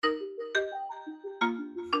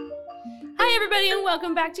everybody, and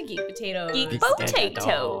welcome back to Geek Potatoes. Geek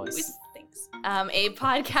Potatoes. Thanks. A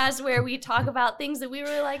podcast where we talk about things that we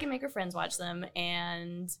really like and make our friends watch them.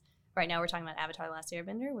 And right now we're talking about Avatar: The Last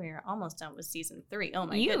Airbender. We're almost done with season 3. Oh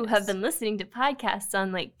my goodness. You have been listening to podcasts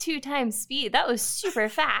on like 2 times speed. That was super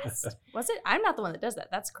fast. Was it? I'm not the one that does that.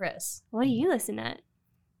 That's Chris. What do you listen at?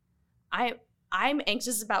 I'm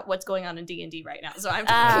anxious about what's going on in D&D right now, so I'm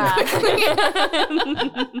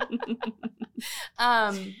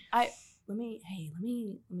let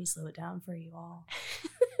me slow it down for you all.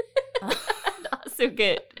 So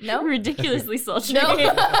good. No? Ridiculously sultry. No.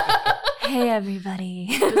 Hey, everybody.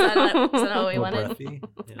 Is that not what we wanted? Breathy.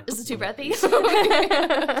 Yeah. Is it too breathy?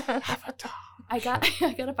 I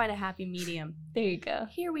gotta find a happy medium. There you go.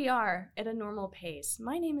 Here we are at a normal pace.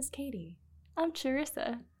 My name is Katie. I'm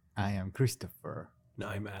Charissa. I am Christopher. No,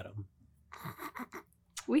 I'm Adam.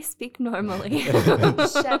 We speak normally.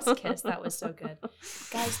 Chef's kiss. That was so good.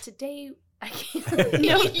 Guys, today I can't.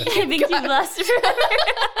 No, I think you lost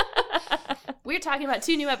it. We're talking about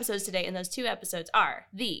 2 new episodes today, and those 2 episodes are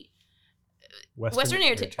the Western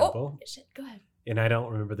Air Temple. Temple. Oh, shit, go ahead. And I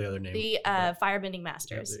don't remember the other name. The Firebending Yeah,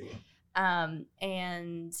 Masters. there you go.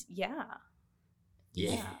 And yeah.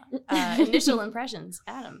 Yeah. Initial impressions,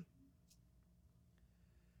 Adam.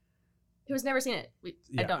 Who's never seen it? I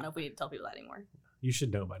Yeah. don't know if we need to tell people that anymore. You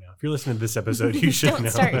should know by now. If you're listening to this episode, you should Don't know.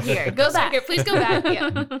 start here. Go back here. Please go back.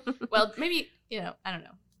 Yeah. Well, maybe, I don't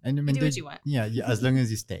know. And I mean, Do what you want. Yeah, as long as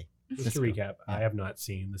you stay. Just Let's to go. recap, Yeah. I have not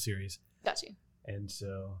seen the series. Got you. And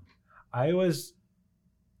so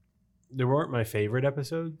they weren't my favorite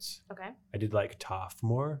episodes. Okay. I did like Toph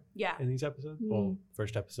more Yeah. in these episodes. Well,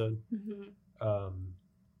 first episode. Mm-hmm.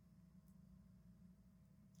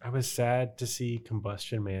 I was sad to see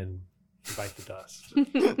Combustion Man bite the dust.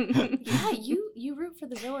 Yeah, you root for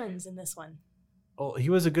the villains in this one. Oh, he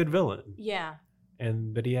was a good villain. Yeah.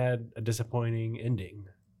 But he had a disappointing ending.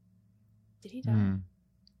 Did he die? Hmm.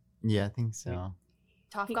 Yeah, I think so.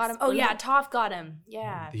 Toph He got him. Oh, yeah, exploded. Toph got him.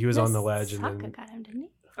 Yeah. He was on the ledge, and Sokka then got him, didn't he?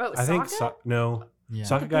 Oh, it was I think Sokka? no. Yeah.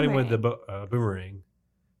 Sokka got him with the boomerang. boomerang,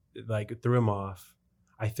 like threw him off.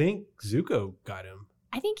 I think Zuko got him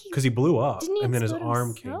I think he. because he blew up, Didn't he and then his explode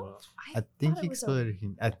arm came himself? off. I think thought he it was exploded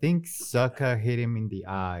him. I think Sokka hit him in the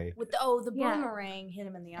eye. with the Yeah. boomerang hit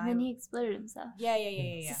him in the eye. And then he exploded himself.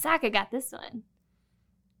 Yeah. So Sokka got this one.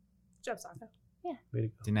 Good job, Sokka. Way to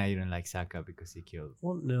go. So now you don't like Sokka because he killed.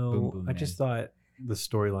 Well, no, Boom, boom, I just thought the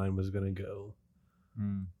storyline was gonna go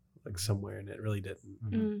Mm. like somewhere, and it really didn't.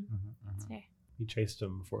 Mhm, Mm. mhm, mhm. That's fair. He chased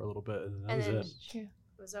him for a little bit, and that And was then- it. True.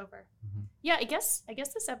 It was over. Mhm. Yeah, I guess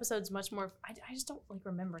this episode's much more. I just don't like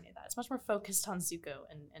remember any of that. It's much more focused on Zuko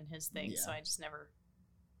and his thing. So Yeah. I just never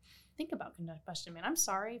think about Combustion Man. I'm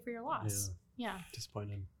sorry for your loss. Yeah.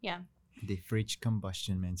 Disappointed. The fridge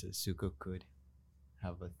combustion means that Zuko could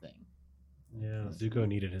have a thing. Yeah, Zuko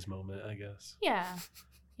needed his moment, I guess. Yeah.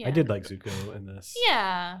 Yeah. I did like Zuko in this.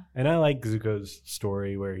 Yeah. And I like Zuko's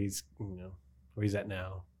story where he's, where he's at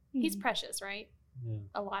now. He's precious, right? Yeah.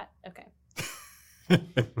 A lot. Okay.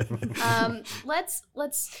 Let's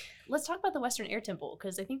talk about the Western Air Temple,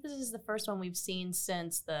 because I think this is the first one we've seen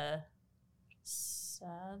since the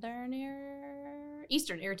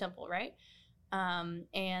Eastern Air Temple, right?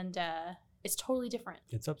 And it's totally different.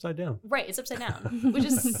 It's upside down. Right, it's upside down, which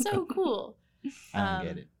is so cool. I don't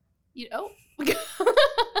get it. You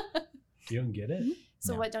don't get it?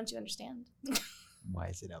 So No. what don't you understand? Why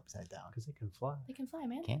is it upside down? Because they can fly. They can fly,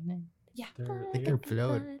 man. Can't they? Yeah, They can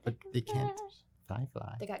float, but they can't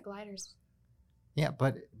fly. they got gliders. Yeah,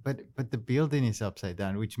 but the building is upside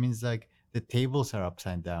down, which means like the tables are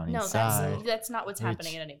upside down No, inside. that's not what's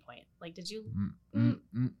happening which- at any point. Like, did you?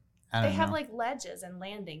 I They don't have know. like ledges and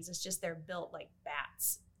landings. It's just they're built like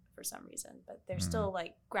bats for some reason, but there's Mm. still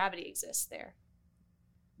like gravity exists there.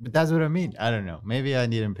 But that's what I mean. I don't know. Maybe I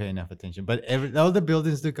didn't pay enough attention. But all the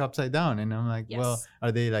buildings look upside down, and I'm like, well, Yes.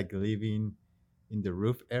 are they like living in the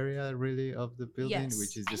roof area really of the building, Yes.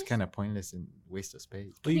 which is I just just- kind of pointless and waste of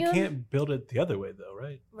space. Well, you Yeah. can't build it the other way, though,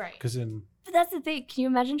 right? Right. Because in But that's the thing. Can you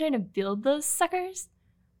imagine trying to build those suckers?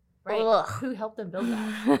 Right. Ugh. Who helped them build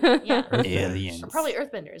that? Yeah. Aliens. Or probably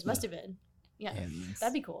Earthbenders. Must have been. Yeah. Aliens.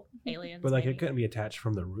 That'd be cool. Aliens. but like maybe. it couldn't be attached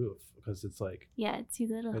from the roof because it's like Yeah, it's too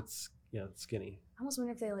little. it's it's skinny. I almost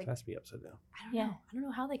wonder if they like. It has to be upside down. I don't Yeah. know. I don't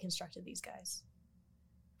know how they constructed these guys.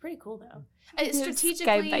 Pretty cool though. There's Strategically.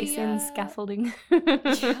 Sky Bison scaffolding.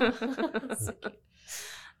 Yeah. So cute.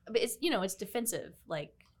 But it's it's defensive.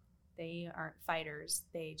 Like they aren't fighters.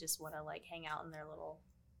 They just want to like hang out in their little.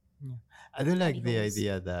 I do like the holes.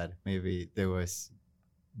 idea that maybe there was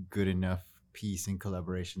good enough peace and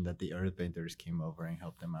collaboration that the Earthbenders came over and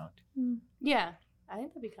helped them out. Yeah, I think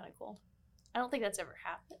that'd be kind of cool. I don't think that's ever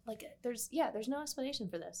happened. Like, there's no explanation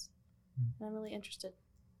for this. And I'm really interested.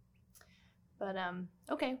 But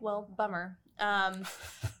okay, well, bummer.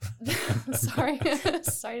 Sorry,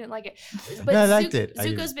 I didn't like it. But No, I liked it.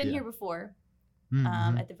 Zuko's been here before.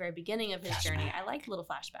 Mhm. At the very beginning of his journey. I liked little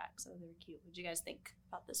flashbacks. So they were cute. What did you guys think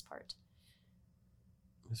about this part?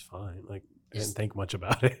 It's fine. Like I didn't think much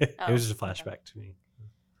about it. It was just a flashback to me.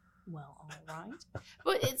 Well, all right.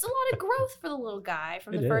 But it's a lot of growth for the little guy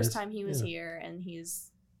from the It first is, time he was yeah. here, and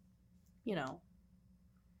he's,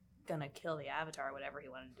 gonna kill the Avatar, whatever he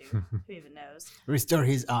wanted to do. Who even knows? Restore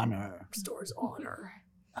his honor. Restores honor.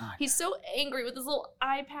 He's so angry with his little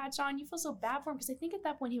eye patch on. You feel so bad for him because I think at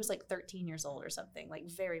that point he was like 13 years old or something, like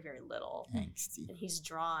very, very little. Angsty. And he's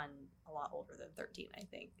drawn a lot older than 13, I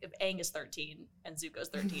think. If Aang is 13 and Zuko's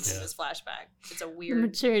 13 in this flashback, it's a The weird,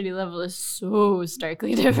 maturity level is so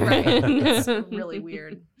starkly different. it's really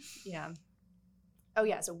weird. Yeah. Oh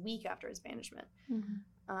yeah, it's a week after his banishment.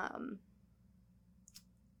 Mhm.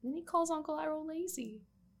 Then he calls Uncle Iroh lazy.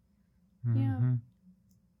 Mhm.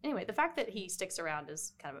 Anyway, the fact that he sticks around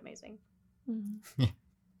is kind of amazing. Mhm.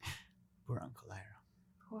 Poor Uncle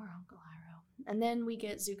Iroh. Poor Uncle Iroh. And then we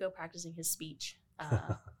get Zuko practicing his speech,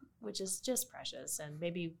 which is just precious. And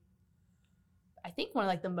maybe, I think one of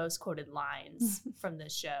like the most quoted lines from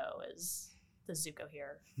this show is the Zuko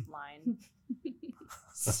here line.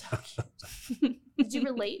 So cute. Did you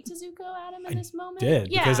relate to Zuko, Adam, in this moment? Did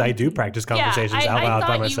because I do practice conversations out loud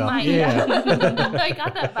by myself. I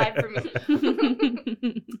got that vibe from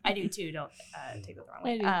you. I do too. Don't take it the wrong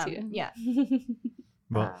way. I do too. Yeah.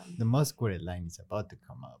 Well, the most quoted line is about to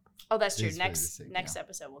come up. Oh, that's true. This was the Next thing,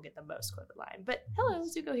 episode we'll get the most quoted line. But hello,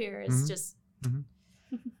 Zuko here is Mhm. just Mhm.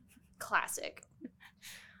 classic.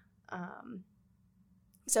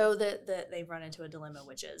 So they've run into a dilemma,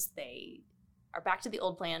 which is they are back to the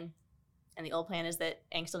old plan, and the old plan is that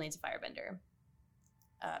Aang still needs a firebender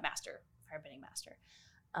firebending master,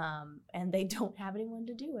 and they don't have anyone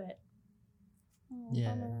to do it. Oh,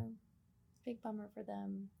 Yeah. bummer. Big bummer for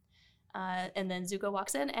them. And then Zuko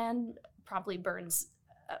walks in and promptly burns.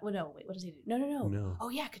 What does he do? No. No. Oh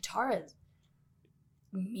yeah, Katara's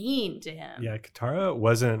mean to him. Yeah, Katara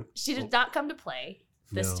wasn't. She did not come to play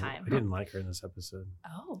this no, time. I didn't like her in this episode.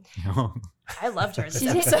 Oh, No. I loved her in this She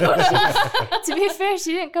did- episode. To be fair,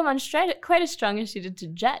 she didn't come on quite as strong as she did to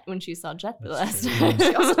Jet when she saw Jet the That's last true. time.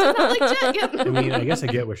 She also did not like Jet. Yeah. I mean, I guess I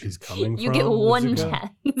get where she's coming You from. get with one Zuko.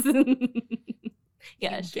 chance.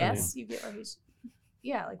 Yeah, You sure. guess you get where he's.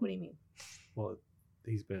 Yeah, like what do you mean? Well,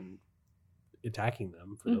 he's been attacking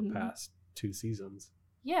them for Mhm. the past 2 seasons,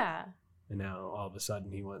 Yeah, and now all of a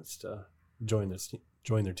sudden he wants to join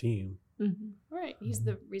their team. Mhm. right. He's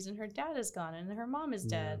the reason her dad is gone and her mom is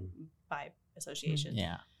dead by association.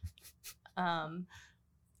 Yeah. Um,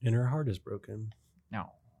 And her heart is broken.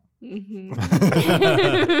 No. Mhm.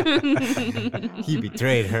 He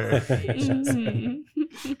betrayed her. Mhm.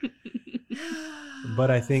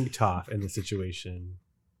 But I think Toph in the situation,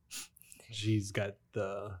 she's got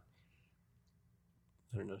the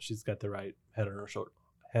right head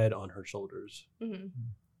on her shoulders. mhm.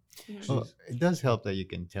 Mhm. Well, it does help that you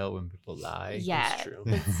can tell when people lie. Yeah. That's true.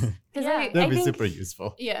 Because Yeah. That'd be think, super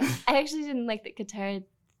useful. Yeah. I actually didn't like that Katara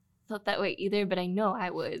felt that way either, but I know I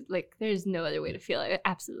would. Like, there's no other way to feel. I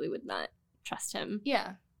absolutely would not trust him.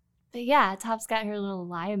 Yeah. But yeah, Toph's got her little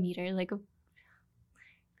lie meter. Like,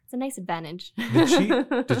 it's a nice advantage.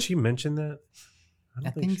 Did she mention that? I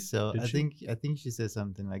don't think she- so. did I she? think she said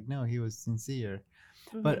something like, "No, he was sincere."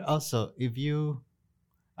 Mm-hmm. But also,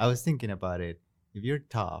 I was thinking about it. If you're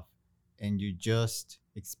tough and you just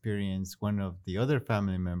experience one of the other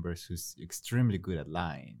family members who's extremely good at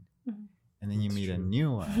lying, Mhm. and then you That's meet a true.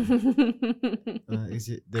 new one,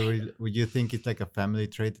 would you think it's like a family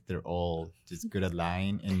trait that they're all just good at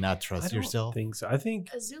lying and not I trust don't yourself? think so. I think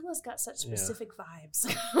Azula's got such Yeah. specific vibes.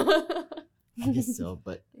 I guess so,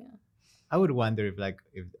 but Yeah. I would wonder if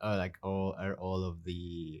all of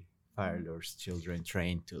the Fire Lord's children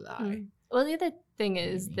trained to lie. Well, the other thing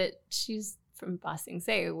is Maybe. that she's from Ba Sing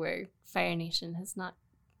Se, where Fire Nation has not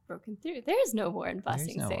broken through. There is no war in Ba There's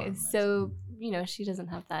Sing no war Se. in Ba So, she doesn't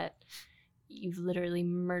have that. You've literally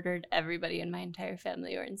murdered everybody in my entire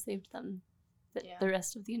family or enslaved them that Yeah. the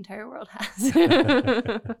rest of the entire world has.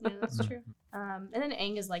 Yeah, that's true. And then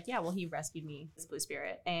Aang is like, yeah, well, he rescued me, this blue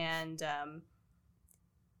spirit. And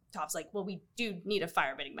Toph's like, well, we do need a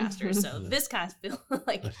firebending master. So this kind of feels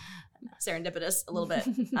like serendipitous a little bit.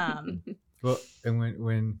 Well, and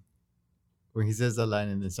when he says that line,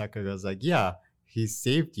 and then Sokka goes like, "Yeah, he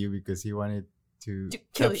saved you because he wanted to To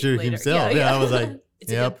kill you capture later." himself." Yeah, Yeah, yeah. I was like,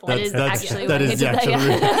 It's a "Yep, good point. That is that's actually that why he is the did that,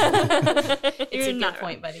 actual." yeah. It's You're a good not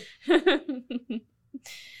point, wrong. buddy.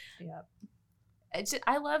 Yeah.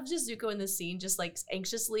 I love just Zuko in this scene, just like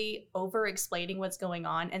anxiously over explaining what's going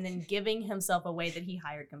on and then giving himself away that he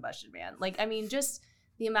hired Combustion Man. Like, I mean, just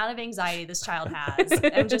the amount of anxiety this child has.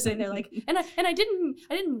 I'm just sitting there like, and I didn't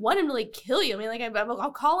want him to like kill you. I mean, like,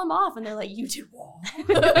 I'll call him off, and they're like, you did what?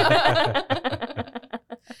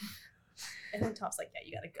 And then Toph's like, yeah,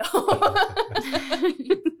 you gotta go.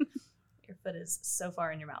 Your foot is so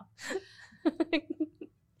far in your mouth.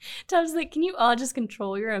 Tom's like, can you all just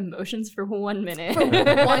control your emotions for 1 minute? For 1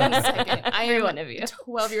 second. I Every am one of you.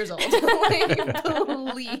 12 years old. Like,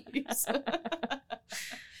 please.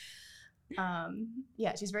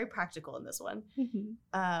 Yeah, she's very practical in this one,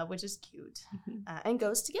 which is cute, and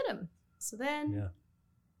goes to get him. So then, Yeah.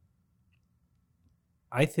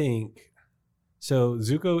 I think so.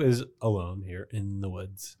 Zuko is alone here in the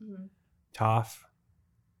woods. Toph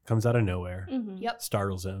comes out of nowhere, Yep.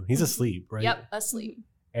 startles him. He's asleep, right? Yep, asleep.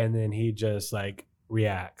 And then he just like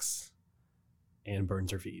reacts and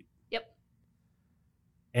burns her feet. Yep.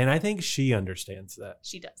 And I think she understands that,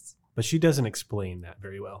 She does. but she doesn't explain that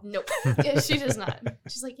very well. Nope. Yeah, she does not.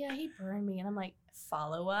 She's like, yeah, he burned me. And I'm like,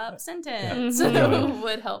 follow-up sentence Yeah.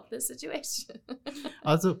 would help this situation.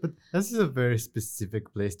 Also, but this is a very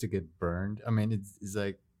specific place to get burned. I mean, it's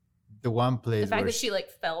like the one place The fact where that she like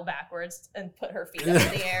fell backwards and put her feet up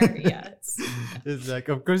in the air. Yeah. it's like,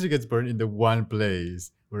 of course, she gets burned in the one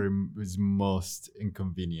place where it was most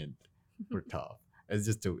inconvenient for Toph. It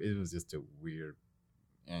was just a weird.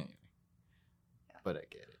 Anyway, but I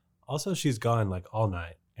get it. Also, she's gone like all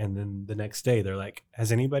night. And then the next day, they're like,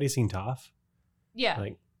 has anybody seen Toph? Yeah.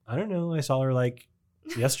 Like, I don't know. I saw her like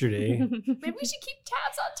yesterday. Maybe we should keep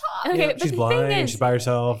tabs on Toph. Okay, Yeah, but she's the blind. thing is- She's by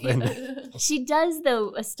herself. And She does,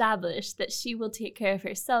 though, establish that she will take care of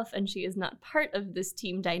herself and she is not part of this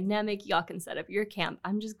team dynamic. Y'all can set up your camp.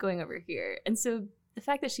 I'm just going over here. And so the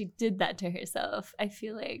fact that she did that to herself, I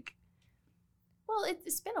feel like. Well,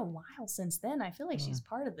 it's been a while since then. I feel like she's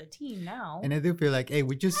part of the team now. And I do feel like, hey,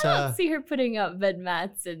 we just I don't see her putting up bed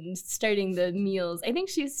mats and starting the meals. I think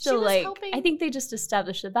she's still was like, helping- I think they just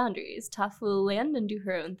established the boundaries. Toph will land and do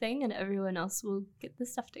her own thing and everyone else will get the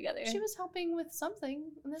stuff together. She was helping with something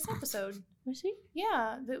in this episode. Was she?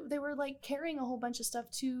 Yeah, they were like carrying a whole bunch of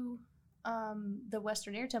stuff to the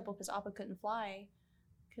Western Air Temple because Appa couldn't fly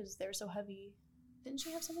because they were so heavy. Didn't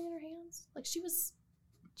she have something in her hands? Like she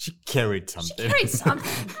carried something. carried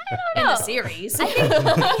something in know. the series. I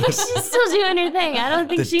think she's still doing her thing. I don't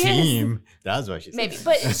think the she team. That's why she's Maybe,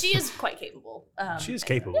 but she is quite capable. she is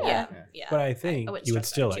capable. Yeah, Yeah. yeah. But I think wouldn't you would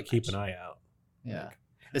stress still that like too keep much. an eye out. Yeah,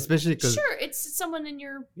 especially because Sure, it's someone in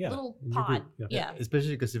your Yeah, little in your pod. group, Yeah.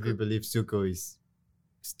 especially because if you believe Zuko is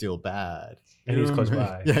still bad, And you he's close wouldn't-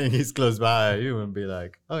 by. Yeah, and he's close by. You wouldn't be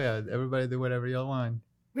like, oh yeah, everybody do whatever y'all want.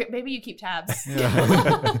 Maybe you keep tabs.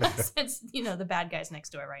 Yeah. Since, the bad guy's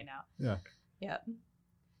next door right now. Yeah. Yeah.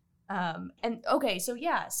 And okay, so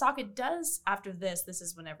yeah, Sokka does, after this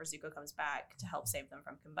is whenever Zuko comes back to help save them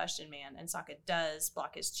from Combustion Man, and Sokka does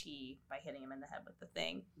block his chi by hitting him in the head with the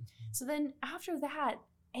thing. So then after that,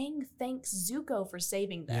 Aang thanks Zuko for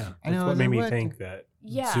saving Yeah, them. I that's know, I what was made like, me what? think that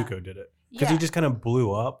Yeah. Zuko did it. Because Yeah. he just kind of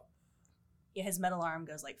blew up. Yeah, his metal arm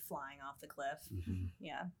goes like flying off the cliff. Mm-hmm.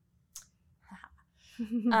 Yeah.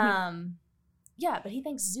 Yeah, but he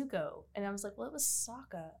thanks Zuko, and I was like, well, it was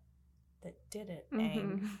Sokka that did it,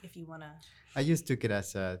 Aang, if you want to. I just took it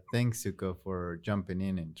as a thanks Zuko for jumping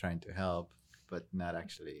in and trying to help, but not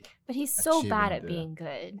actually. But he's so bad at Achieving being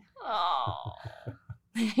good. Oh,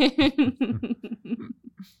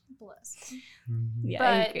 bless. Yeah,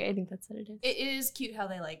 I But agree. I think that's what it is. It is cute how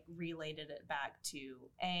they like related it back to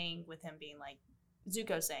Aang with him being like,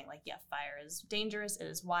 Zuko saying like, yeah, fire is dangerous, it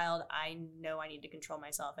is wild, I know I need to control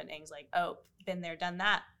myself, and Aang's like, oh, been there, done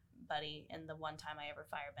that, buddy, and the one time I ever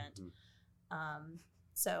firebent.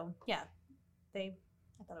 So yeah, I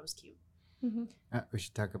thought it was cute. We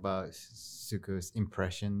should talk about Zuko's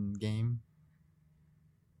impression game.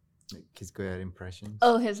 Like, he's good at impressions.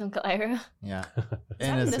 Oh, his Uncle Ira. Yeah. Is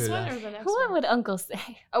that in this Azula. one or the next What one? would Uncle say?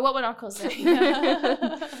 Oh, what would Uncle say?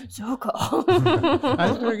 Zuko.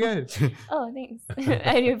 That's pretty good. Oh, thanks.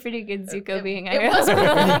 I do a pretty good Zuko being it Ira. was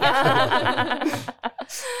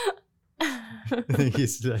I think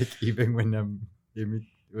he's like, even when I'm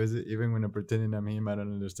pretending I'm him, I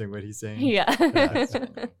don't understand what he's saying. Yeah. That's funny.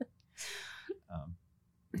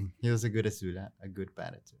 He was a good Azula, a good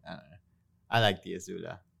bad Azula. I don't know. I like the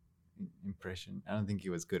Azula impression. I don't think he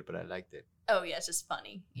was good, but I liked it. Oh yeah, it's just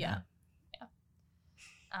funny. Yeah.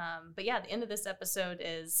 But yeah, the end of this episode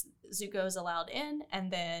is Zuko's allowed in, and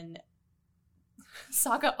then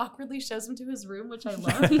Sokka awkwardly shows him to his room, which I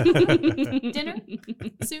love. Dinner?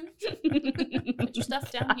 Soon? Put your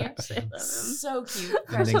stuff down here. So cute.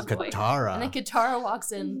 And then Precious boy. Katara. And then Katara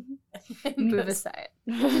walks in and Move goes- aside.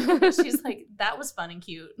 She's like, that was fun and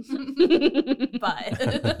cute,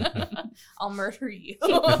 but I'll murder you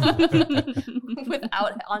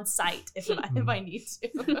without on sight if I need to.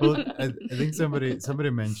 Well, I think somebody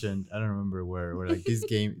mentioned, I don't remember where like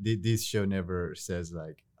this show never says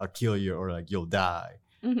like I'll kill you or like you'll die,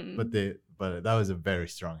 Mhm. but that was a very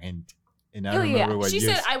strong hint, and I Oh, don't yeah. remember what She you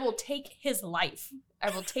said, "I will take his life. I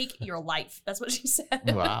will take your life." That's what she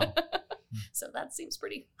said. Wow. So that seems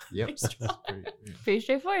pretty. Yep. Pretty That's strong. Pretty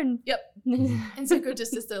straightforward. Yep. And Zuko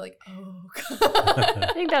just sits there like, oh.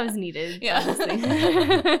 I think that was needed. Yeah.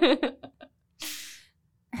 Honestly.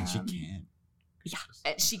 And she Um, can.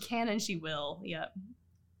 And she can and she will. Yep.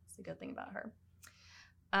 That's the good thing about her.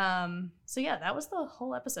 So yeah, that was the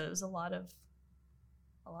whole episode. It was a lot of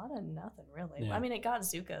nothing really. Yeah. I mean, it got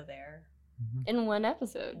Zuko there In one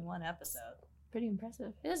episode. in one episode. Pretty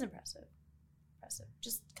impressive. It is impressive.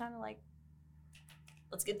 Just kind of like,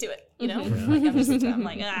 let's get to it, you know? Mhm. Like I'm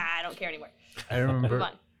like, I don't care anymore. I remember Move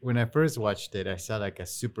on. when I first watched it, I saw like a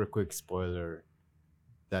super quick spoiler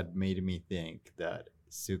that made me think that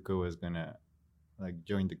Zuko was gonna like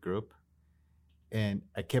join the group, and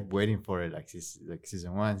I kept waiting for it, like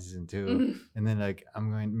season 1, season 2, and then like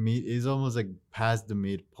I'm going it's almost like past the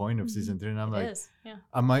midpoint of season 3, and I'm It like, is, yeah.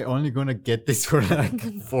 am I only gonna get this for like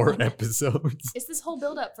 4 episodes? It's this whole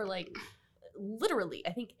build up for like literally,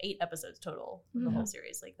 I think 8 episodes total of the Mhm. whole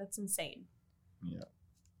series. Like that's insane. Yeah.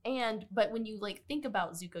 But when you like think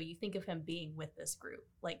about Zuko, you think of him being with this group.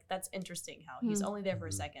 Like that's interesting how he's Mhm. only there for a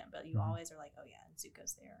Mhm. second, but you Mhm. always are like, oh yeah, and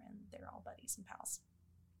Zuko's there, and they're all buddies and pals.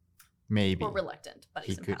 Maybe Or reluctant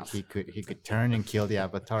buddies and pals. he could turn and kill the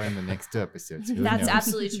Avatar in the next 2 episodes. Who That's knows?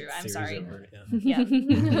 absolutely true. I'm Series sorry. over, yeah. Yeah,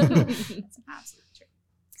 that's absolutely true.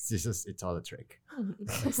 It's all a trick.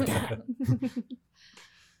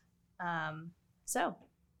 So,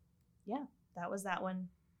 yeah, that was that one.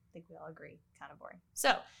 I think we all agree, kind of boring.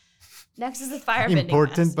 So, next is the firebending.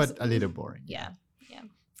 Important, masters. but a little boring. Yeah.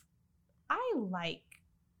 I like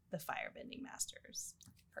the firebending masters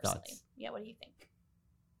personally. Thoughts? Yeah, what do you think?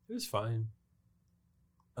 It was fine.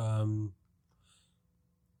 I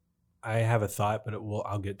have a thought, but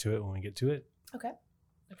I'll get to it when we get to it. Okay.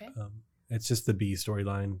 It's just the B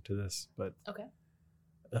storyline to this, but Okay.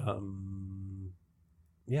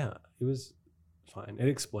 yeah, it was fine. It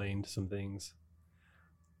explained some things.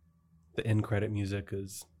 The end credit music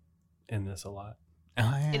is in this a lot. Oh,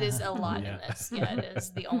 yeah. It is a lot Yeah. in this. Yeah, it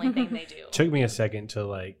is the only thing they do. Took me a second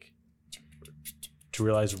to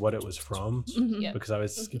realize what it was from Yeah. because I would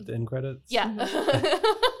skip the end credits. Yeah.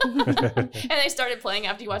 Mm-hmm. And they started playing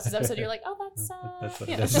after you watched this episode. You're like, oh, that's That's what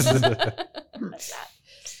yeah. it is. That's that.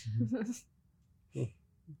 It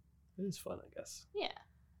was fun, I guess. Yeah.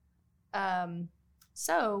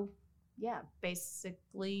 So yeah,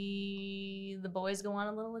 basically the boys go on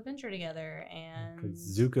a little adventure together, and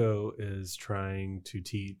Because Zuko is trying to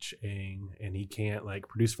teach Aang, and he can't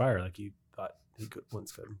produce fire like he thought he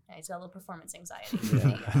once could. yeah, he's got a little performance anxiety with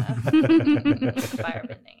Yeah. the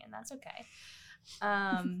firebending, and that's okay.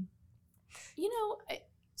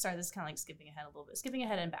 Sorry, this is kind of like skipping ahead a little bit, skipping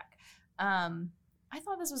ahead and back. I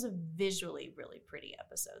thought this was a visually really pretty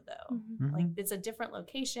episode, though. Mhm. Like it's a different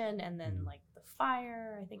location, and then Mhm. like the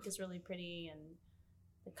fire I think is really pretty, and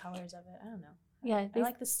the colors of it. I don't know. Yeah, I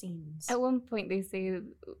like the scenes. At one point, they say,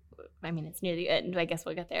 I mean, it's near the end, I guess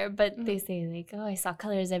we'll get there, but they say, oh, I saw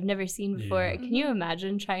colors I've never seen before. Yeah. Can you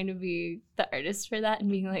imagine trying to be the artist for that and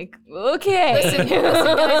being like, okay. Listen,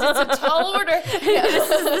 guys, it's a tall order. This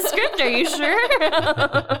is the script, are you sure?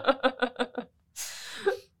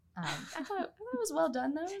 I thought it was well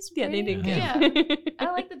done, though. It was Yeah, they pretty- did good. Yeah,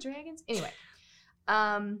 I like the dragons. Anyway,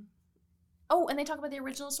 oh, and they talk about the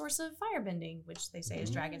original source of firebending, which they say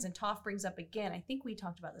is dragons. And Toph brings up again. I think we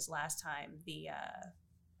talked about this last time. The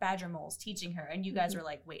badger moles teaching her, and you guys were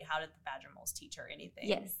like, "Wait, how did the badger moles teach her anything?"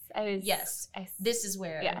 Yes, I was. Yes. This is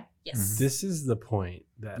where. Yeah. Yes. This is the point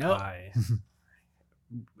that Nope. I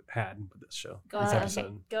had with this show, Go this ahead.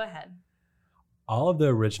 episode. Go ahead. All of the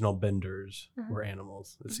original benders Uh-huh. were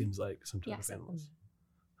animals. It seems like some type Yeah, of except animals.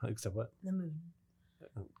 Except what? The moon.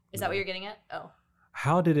 Is that what you're getting at? Oh.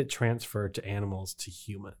 How did it transfer to animals to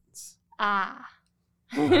humans? Ah.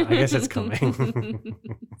 I guess it's coming.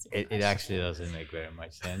 It actually doesn't make very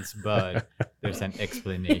much sense, but there's an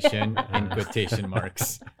explanation in quotation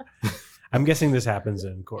marks. I'm guessing this happens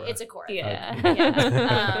in Korra. It's a Korra. Yeah. Thing.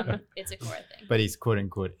 Yeah. It's a Korra thing. But it's quote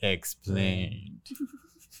unquote explained.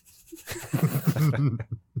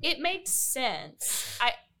 It makes sense.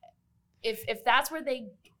 if that's where they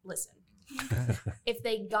listen, if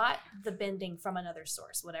they got the bending from another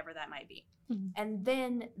source, whatever that might be, and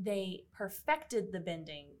then they perfected the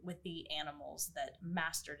bending with the animals that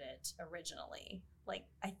mastered it originally, like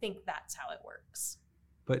I think that's how it works.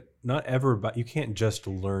 But not ever, but you can't just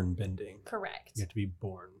learn bending. Correct. You have to be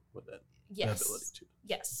born with it. Yes. The ability to.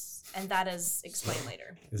 Yes. And that is explained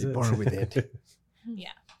later. Is You're it? born with it. Yeah.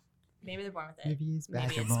 Maybe they're born with it. Maybe it's Maybe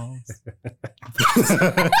badger it's- balls.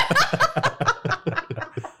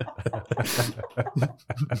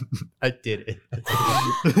 I did it.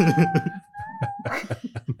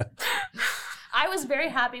 I was very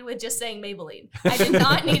happy with just saying Maybelline. I did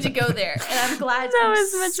not need to go there, and I'm glad. That I'm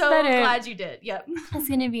was much so better. glad you did. Yep. That's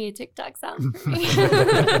gonna be a TikTok sound for me.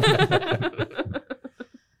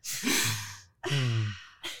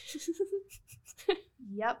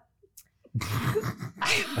 Yep.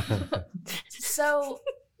 So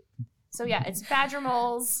yeah, it's badger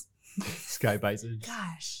moles. Sky bison.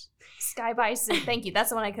 Gosh, sky bison. Thank you. That's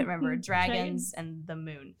the one I couldn't remember. Dragons and the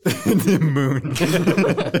moon. The moon.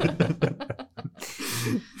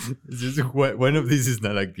 It's just one of these is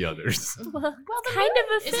not like the others. Well, Well, the kind moon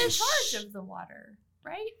of a is in fish. charge of the water,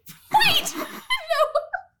 right? Wait, no.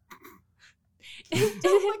 Don't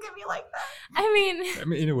look at me like that. I mean, I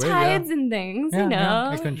mean, in a way, tides and things, yeah. you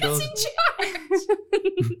know. It controls. It's in charge.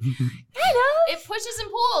 I know. It pushes and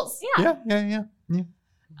pulls. Yeah. Yeah.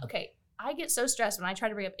 Okay, I get so stressed when I try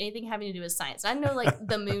to bring up anything having to do with science. I know like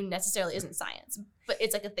the moon necessarily isn't science, but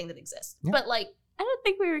it's like a thing that exists. Yeah. But like I don't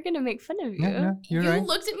think we were gonna make fun of you. Yeah, you're you right.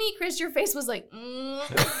 looked at me, Chris, your face was like,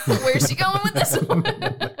 where's she going with this one?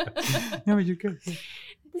 No, you're good. This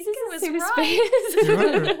think is I a was safe right.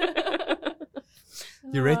 space.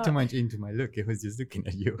 You read too much into my look. It was just looking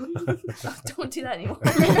at you. Don't do that anymore.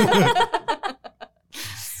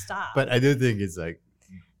 Stop. But I do think it's like,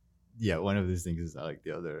 yeah, one of these things is not like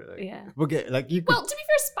the other. Like, Yeah. Okay, like you could well, to be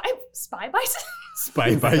fair, spy bison.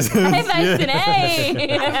 spy bison. Hi, Bison.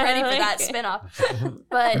 Hey. I'm ready for I that like it. spinoff.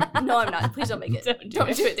 But no, I'm not. Please don't make it. Don't do Don't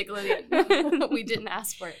it. do it, Nickelodeon. We didn't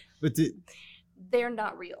ask for it. But They're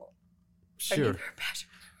not real. Or sure. neither are badger.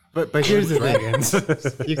 But here's the thing. Dragons.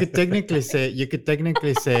 You could technically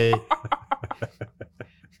say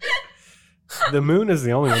The moon is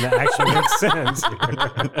the only one that actually makes sense.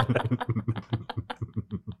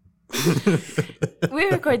 We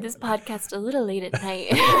record this podcast a little late at night.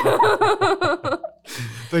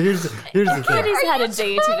 But here's the thing. Kitty's had a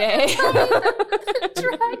day today. Are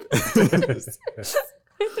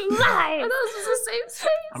Live. those the same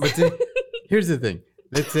space? But here's the thing.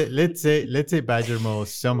 Let's say badger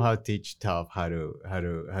moles somehow teach Toph how to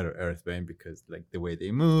earthbend because like the way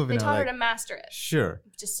they move They and all taught her like, to master it. sure,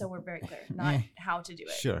 Just so we're very clear, not how to do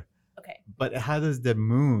it. sure. Okay. But how does the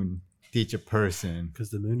moon teach a person? Because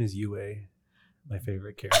the moon is Yue, my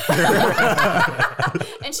favorite character.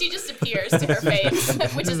 And she just appears to her face,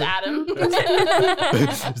 which is Adam.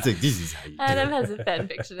 It's like this is how you do Adam it. has a fan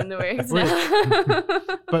fiction in the works Wait. now.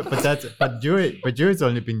 But Joey's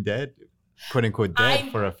only been dead, quote unquote dead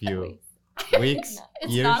for a few weeks,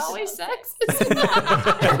 It's years. not always sex.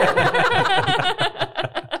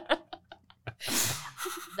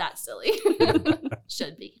 That's silly.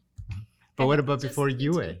 Should be. But what about Just before need to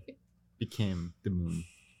Yue be. became the moon?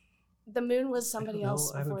 The moon was somebody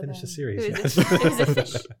else. I haven't before finished the then. series It yet. was It was a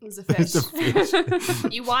fish. It was a It's a fish. fish.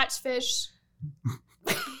 You watch fish.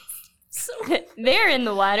 So They're in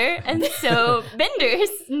the water, and so benders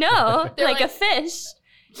know, They're like a like- fish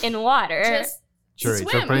in water, just Charades.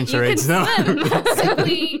 swim. We're playing You charades can now. swim.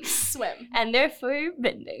 simply swim. and therefore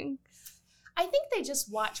bending. I think they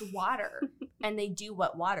just watch water and they do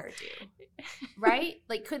what water do. Right?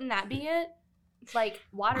 Like, couldn't that be it? Like,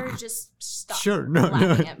 water just stopped Sure, no.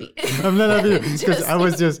 laughing at me. I'm not laughing because Just-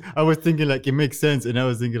 I was thinking like it makes sense, and I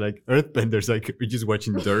was thinking like earthbenders, like we're just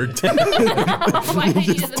watching dirt. Why they Just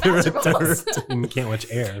needed the stare at badger balls. dirt. And you can't watch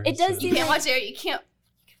air. It does You seem can't watch air. You can't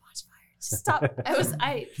watch fire. Just stop.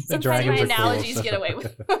 Sometimes dragons my are cool. analogies get away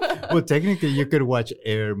with. Well, technically, you could watch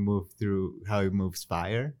air move through how it moves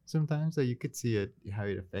fire sometimes, so you could see it how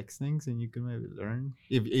it affects things, and you can maybe learn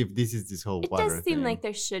if this whole It water does seem thing. like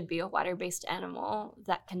there should be a water-based animal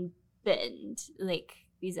that can bend, like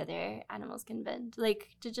these other animals can bend. Like,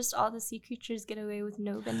 did just all the sea creatures get away with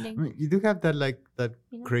no I bending? mean, you do have that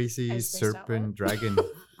You know? crazy I spaced out serpent dragon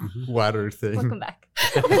water thing. Welcome back.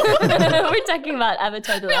 We're talking about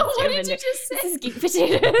Avatar: The No, Last what did you Airbender. just This say? is Geek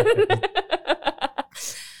Potato.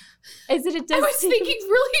 I said it does. I was seem- thinking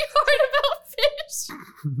really hard about fish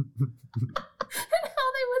and how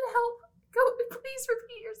they would help. Go, please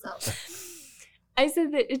repeat yourself. I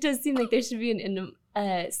said that it does seem like there should be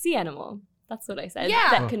sea animal That's what I said. Yeah.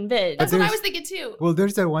 That convinced. That's what I there's- was thinking too. Well,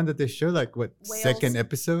 there's that one that they show like what Whales. second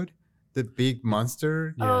episode, the big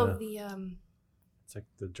monster Yeah. Oh, the It's like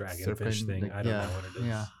the dragonfish serpent, thing. like, I don't know what it is.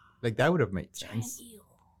 Yeah, like that would have made giant sense. eel.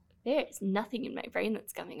 There's nothing in my brain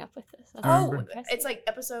that's coming up with this. That's Oh, so Oh, impressive. it's like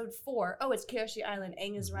episode 4. Oh, it's Kyoshi Island.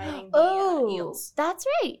 Aang is riding the Oh, eels. that's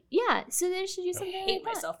right. Yeah. So they should do I something hate like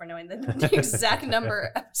that. myself for knowing the exact number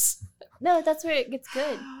of episodes. No, that's where it gets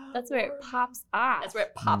good. That's where it pops off. That's where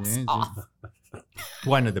it pops Yeah, off.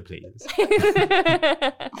 One of the places.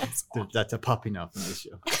 That's a popping off in this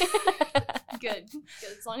show. Good.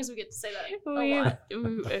 Good. As long as we get to say that a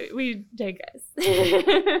lot. we digress.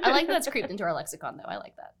 I like that it's creeped into our lexicon, though. I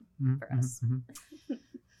like that. For us.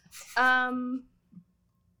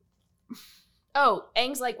 Oh,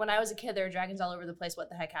 Aang's like, when I was a kid, there were dragons all over the place. What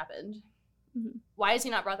the heck happened? Mhm. Why has he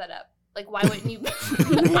not brought that up? Like, why wouldn't you?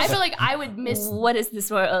 I feel like I would miss What is this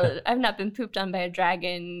world? I've not been pooped on by a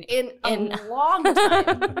dragon. in a In- long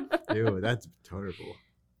time. Ew, that's terrible.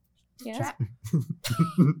 Yeah. Dra-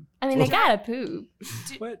 I mean, they gotta poop.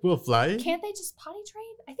 What? We'll fly. Can't they just potty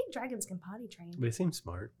train? I think dragons can potty train. They seem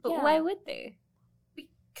smart. But Yeah. why would they?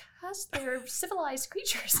 Because they're civilized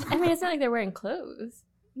creatures. I mean, it's not like they're wearing clothes.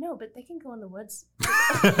 No, but they can go in the woods.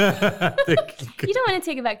 You don't want to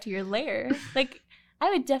take it back to your lair. Like, I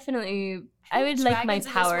would definitely, I would like my Dragons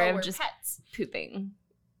in this power world of were just pets. What? pooping.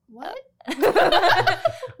 Where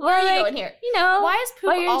Where are you going here? You know, Why is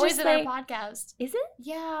while poop you're always just in our like- podcast? is it?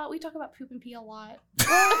 Yeah, we talk about poop and pee a lot.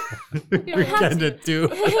 we have kind of do.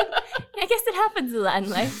 I guess it happens a lot in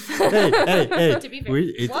life. hey, To be fair.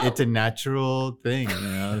 it's Whoa. a natural thing, you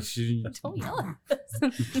know. Don't yell at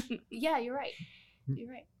us. Yeah, you're right. You're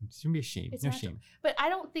right. Shouldn't be ashamed. It's No natural. shame. But I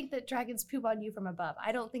don't think that dragons poop on you from above.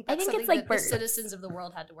 I don't think I that's think something it's like that the birds. citizens of the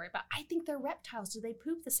world had to worry about. I think they're reptiles. Do they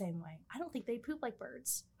poop the same way? I don't think they poop like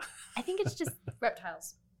birds. I think it's just,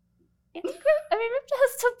 Reptiles. I mean,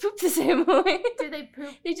 reptiles still poop the same way. Do they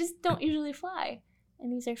poop? They just don't usually fly.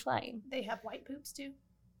 And these are flying. They have white poops too.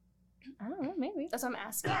 I don't know, maybe. That's what I'm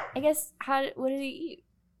asking. I guess, what do they eat?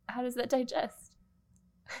 How does that digest?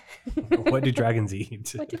 What do dragons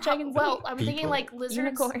eat? What do dragons Well, eat? I'm thinking People. like lizards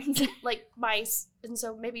Unicorns. eat like mice, and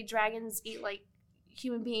so maybe dragons eat like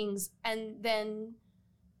human beings, and then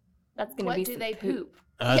That's gonna what be do some they poop?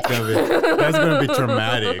 That's gonna be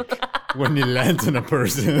traumatic when it lands on a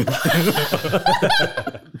person.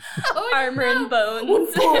 Oh, Armor and bones.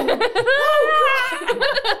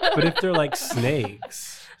 But if they're like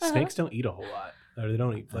snakes, snakes don't eat a whole lot. Or they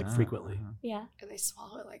don't eat like Ah. frequently. Yeah. And they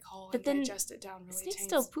swallow it like whole But and then digest it down really snakes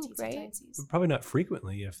still poop, right? teensies. But probably not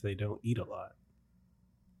frequently if they don't eat a lot.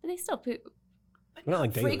 But they still poop. But Not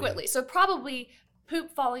like daily. frequently. So probably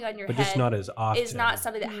poop falling on your But head just not as often. is not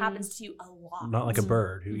something that Mm. happens to you a lot. Not like a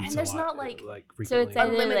bird who And eats there's a lot. not, like- frequently. So it's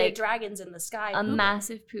either Unlimited like dragons in the sky. a pooping.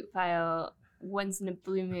 massive poop pile once in a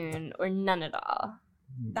blue moon or none at all.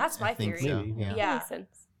 That's my I think theory. so, Maybe, yeah. Yeah. Makes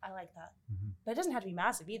sense. I like that. Mhm. But it doesn't have to be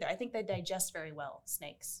massive either. I think they digest very well,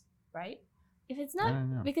 snakes, right? If it's I not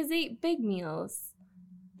don't know. because they eat big meals.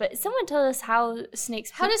 But someone tell us how snakes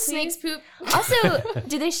poop. How does please. snakes poop? Also,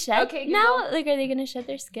 do they shed Okay, now? Google. Like, are they gonna shed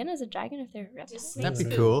their skin as a dragon if they're reptiles? snakes That'd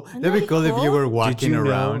be poop. cool. Wouldn't That'd that be cool if you cool? were Did walking you know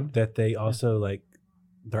around. that they also like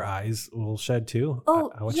their eyes will shed too?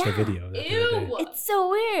 Oh, I watched a yeah. video. The other day. Ew. It's so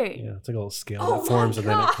weird. Yeah, it's like a little scale Oh that forms my and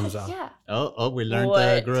then it gosh, comes off. Yeah. Oh, we learned the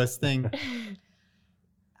What? gross thing.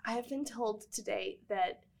 I have been told today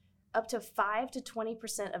that up to 5 to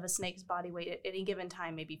 20% of a snake's body weight at any given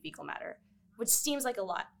time may be fecal matter, which seems like a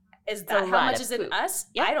lot. Is a that how lot much of is in poop. us?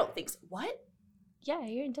 Yeah. I don't think so. What? Yeah,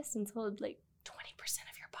 your intestines hold like 20%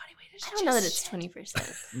 of your body weight is I don't know that just it's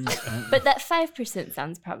shit. 20%. But that 5%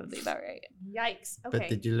 sounds probably about right. Yikes. But Okay.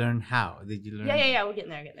 did you learn how? Did you learn? Yeah. We're getting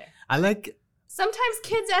there. I like. Sometimes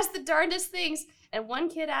kids ask the darndest things, and one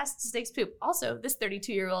kid asked snakes poop. Also, this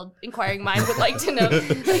 32-year-old inquiring mind would like to know.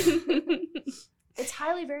 It's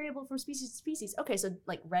highly variable from species to species. Okay, so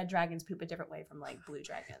like red dragons poop a different way from like blue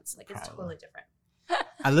dragons. Like it's Probably. totally different.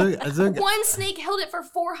 I look. One snake held it for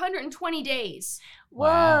 420 days. Whoa.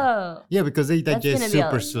 Wow. Yeah, because they That's digest gonna be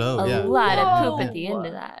super a slow. A Yeah. lot of poop Whoa. at the end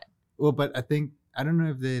of that. Well, but I think I don't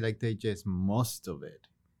know if they like digest most of it.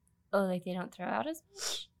 Oh, like they don't throw out as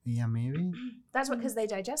much? Yeah, maybe. That's what because they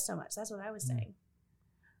digest so much. That's what I was saying.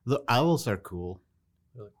 The owls are cool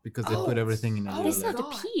because they put Oh. everything in a Oh, They little. still have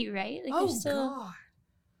God. to pee, right? Like you're still God.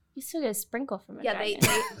 you still get a sprinkle from a Yeah, they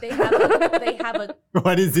dragon. have a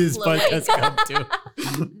What is this Cloaca. podcast come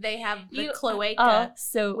to? they have the You- cloaca,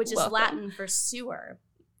 so which is welcome. Latin for sewer.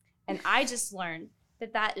 And I just learned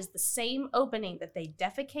that that is the same opening that they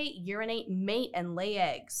defecate, urinate, mate, and lay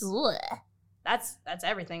eggs. Ugh. That's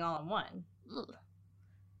everything all in one. Ugh.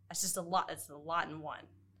 That's just a lot. It's a lot in one.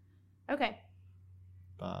 Okay,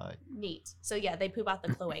 But neat. So yeah, they poop out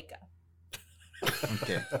the cloaca.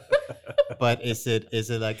 okay. But is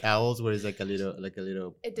it like owls where it's like a little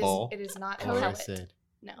ball? It is not Or pellet. is it?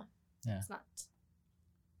 No, Yeah. it's not.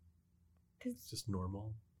 It's just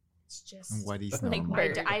normal. It's just And what is Like normal?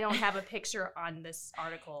 bird. I don't have a picture on this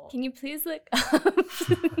article. Can you please look up?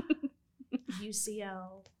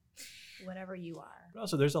 UCL, whatever you are. But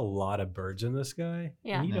also, there's a lot of birds in the sky.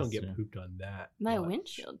 Yeah. And you don't That's get true. pooped on that. My much.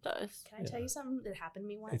 windshield does. Can I tell you something that happened to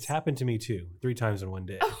me once? It's happened to me too, 3 times in one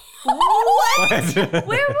day. What?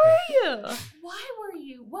 Where were you? Why were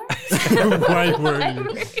you? What? Are you Why were Why you?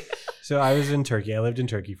 were you? So I was in Turkey. I lived in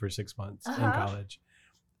Turkey for 6 months in Uh-huh. college.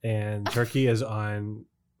 And Turkey is on,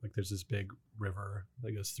 like, there's this big river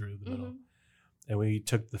that goes through the middle. Mhm. And we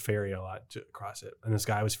took the ferry a lot to cross it. And this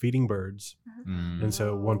guy was feeding birds. Mm. And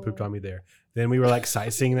so one pooped on me there. Then we were like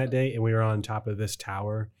sightseeing that day and we were on top of this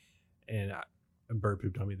tower and a bird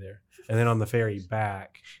pooped on me there. And then on the ferry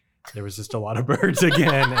back, there was just a lot of birds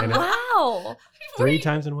again. And Wow. 3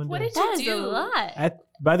 times in one What day. did That you is a do? lot.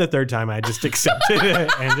 By the 3rd time, I just accepted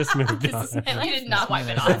it and just moved This is on. my You did not wipe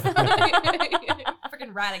it Yeah. off.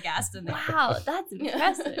 Freaking radagast in there. Wow, that's Yeah.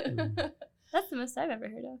 impressive. That's the most I've ever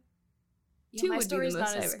heard of. Yeah, Two my would be the story's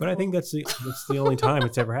most not as I've But I think that's the only time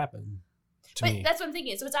it's ever happened to But me. that's what I'm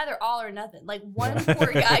thinking. So it's either all or nothing. Like one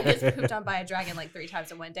poor guy gets pooped on by a dragon like 3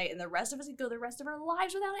 times in one day, and the rest of us could go the rest of our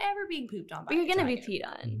lives without ever being pooped on by But you're a gonna be dragon. peed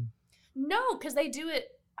on No, because they do it.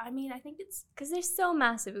 I mean, I think it's. because they're so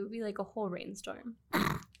massive. It would be like a whole rainstorm.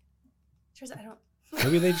 Turns out I don't.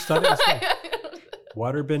 Maybe they just thought it was fun.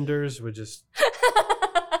 Waterbenders would just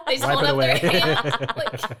They just wipe hold it up away. their hand.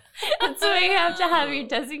 Like, That's why you have to have your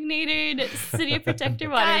designated city protector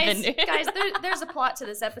waterbender. guys, there's a plot to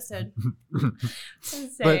this episode. I'm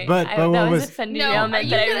sorry. but that what was was- a fun No, derailment are you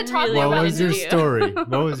that I gonna talk really more What about was wanted your to do. story?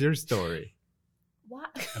 What was your story?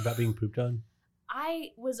 What? About being pooped on. I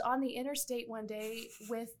was on the interstate one day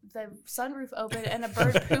with the sunroof open and a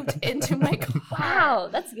bird pooped into my car. Wow,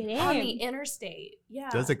 that's a good On the aim. interstate. Yeah.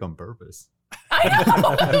 Just like on purpose. I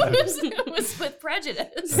know. It was with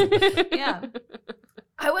prejudice. Yeah.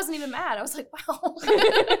 I wasn't even mad. I was like, wow. How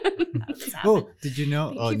did this happen? Oh, did you know?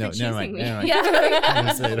 Thank Oh you no, for never mind. choosing me. Never mind. Yeah.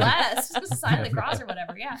 Just say that. Blessed. Sign of the cross or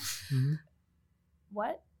whatever. Yeah. Mhm.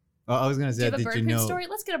 What? Oh, I was gonna Do say, you have a did bird you poop know? story?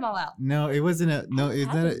 Let's get them all out. No, it wasn't a. No, it's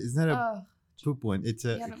not. A, happened? it's not a Oh, poop one. It's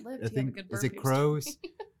a. you haven't lived. I You have a think good it's bird a poop crows.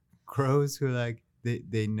 story. Crows who like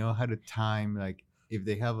they know how to time, like if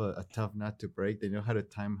they have a tough nut to break, they know how to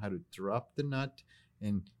time how to drop the nut,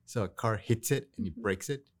 and so a car hits it and he breaks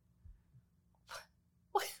it.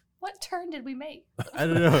 What turn did we make? I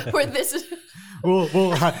don't know. Where this is. well,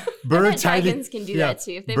 I bet birds highly. dragons can do yeah, that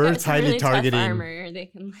too. If they've birds got some highly really tough targeting- armor, they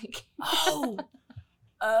can like.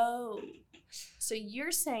 Oh. So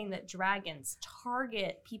you're saying that dragons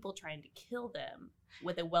target people trying to kill them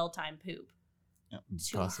with a well-timed poop Yeah,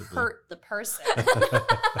 to possibly. hurt the person.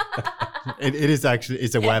 It is actually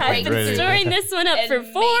it's a I've weapon. been Really. storing this one up And for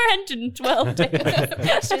make- 412 days.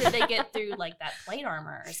 Make sure that they get through like that plate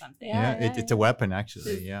armor or something. Yeah, Yeah, it's a weapon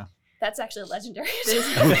actually. This- Yeah. That's actually legendary.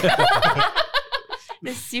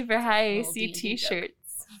 The super high Little AC D&D joke.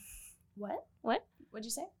 t-shirts. What? What? What'd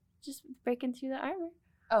you say? Just breaking through the armor.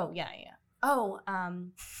 Oh, yeah. Oh,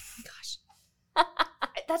 gosh.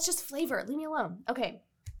 That's just flavor. Leave me alone. Okay.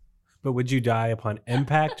 But would you die upon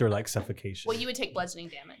impact or like suffocation? Well, you would take bludgeoning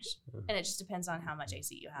damage, and it just depends on how much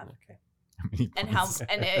AC you have, Okay. How many and how, points?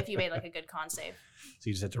 and if you made like a good con save. So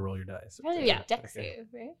you just have to roll your dice. Probably Yeah. a deck Okay. save,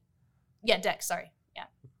 right? Yeah, Dex. Sorry. Yeah.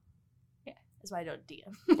 Yeah. That's why I don't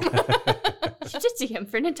DM. You just DM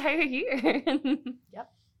for an entire year.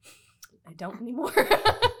 I don't anymore.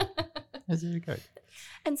 That's very good.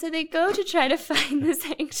 And so they go to try to find this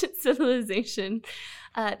ancient civilization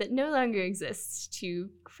that no longer exists to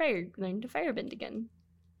learn to firebend again.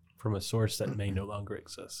 From a source that may no longer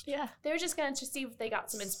exist. Yeah. They were just going to see if they got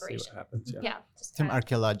some See inspiration. what happens. Yeah. Yeah. Just Some kinda-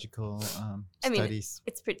 archaeological I mean, studies.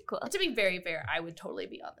 It's pretty cool. to be very fair, I would totally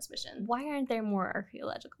be on this mission. Why aren't there more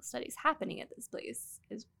archaeological studies happening at this place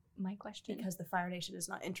is my question. Because the Fire Nation is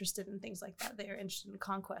not interested in things like that. They are interested in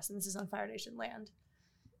conquest, and this is on Fire Nation land.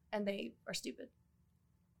 And they are stupid.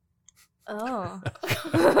 Oh.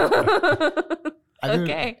 I do-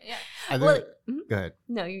 Okay. Yeah. I do- Well, go ahead.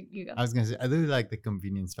 no, you go. I was gonna say I do like the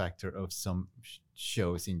convenience factor of some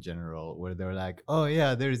shows in general, where they're like, "Oh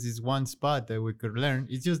yeah, there's this one spot that we could learn.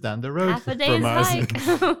 It's just down the road Half a day's from us."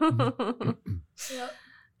 hike. Yep.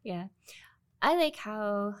 Yeah. I like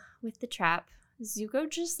how with the trap, Zuko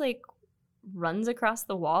just like runs across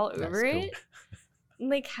the wall That's over cool. it.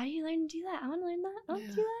 Like, how do you learn to do that? I want to learn that. I want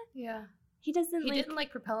to do that. Yeah. He doesn't He like. didn't like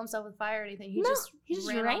propel himself with fire or anything. He No, just he just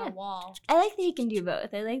ran on a ran. wall. I like that he can do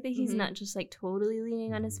both. I like that he's Mhm. not just like totally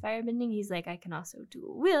leaning on his Mhm. firebending. He's like, I can also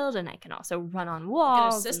dual wield and I can also run on Get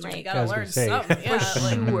walls. a and, sister. You like, I gotta was learn gonna say. something. For Yeah,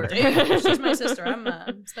 sure. like, dang, she's my sister.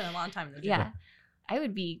 I'm spending a long time in the gym. yeah. I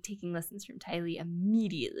would be taking lessons from Tylee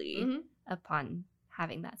immediately Mhm. upon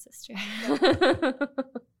having that sister.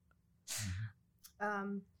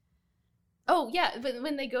 Oh yeah, but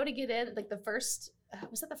when they go to get in, like the first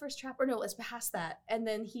was that the first trap or no? It was past that, and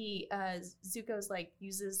then Zuko's like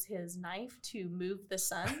uses his knife to move the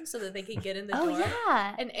sun so that they can get in the Oh door.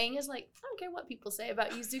 yeah. And Aang is like, I don't care what people say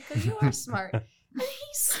about you, Zuko. You are smart. And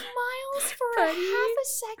he smiles for a half a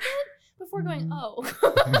second before going, oh.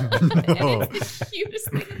 And it's the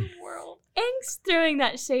cutest thing in the world. Aang's throwing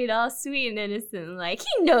that shade all sweet and innocent, like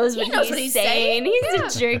he knows He what knows he's what he's saying. saying. He's Yeah. a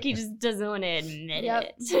jerk. He just doesn't want to admit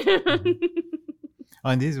Yep. it.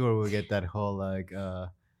 On this where we get that whole like, oh,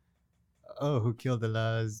 who killed the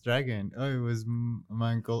last dragon? Oh, it was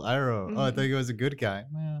my uncle Iroh. Oh, I thought he was a good guy.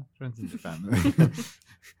 Well, friends in the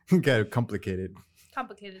family. Got complicated.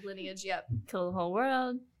 Complicated lineage, yep. Kill the whole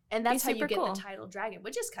world. And that's how you super get cool. the title dragon,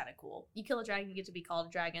 which is kind of cool. You kill a dragon, you get to be called a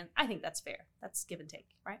dragon. I think that's fair. That's give and take,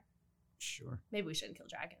 right? Sure. Maybe we shouldn't kill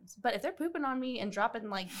dragons. But if they're pooping on me and dropping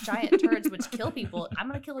like giant turds which kill people, I'm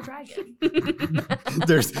gonna kill a dragon.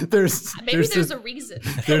 there's Maybe there's there's just, a reason.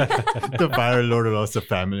 the Fire Lord lost a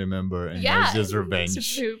family member and Yeah. it's just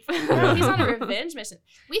revenge. Poop. No, he's on a revenge mission.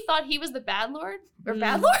 We thought he was the bad lord or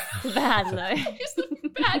bad Mm. lord. Bad Lord. He's the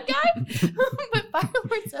bad guy. But Fire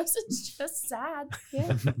Lord Zosin's just sad.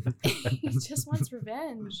 Yeah. He just wants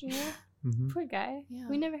revenge. Yeah. Mhm. Poor guy. Yeah.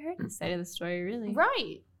 We never heard his side of the story, really.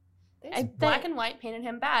 Right. There's I black bet- and white painted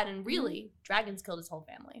him bad, and really, dragons killed his whole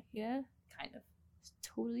family. Yeah. Kind of. It's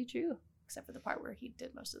totally true. Except for the part where he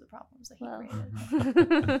did most of the problems that he Well.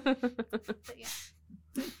 created. But yeah.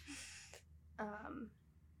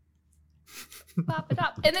 Pop it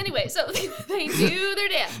up. And anyway, so they do their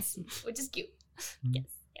dance, which is cute. Yes.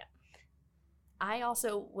 Yeah. I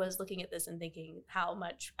also was looking at this and thinking how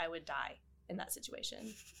much I would die in that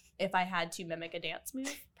situation if I had to mimic a dance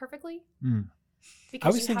move perfectly. Mm.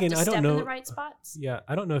 Because was you thinking, have to I don't step in know- the right spots. Yeah,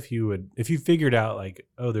 I don't know if you would, if you figured out like,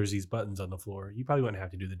 oh, there's these buttons on the floor, you probably wouldn't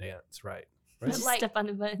have to do the dance, right? Right? Just like- step on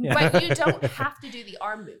a button. Yeah. But you don't have to do the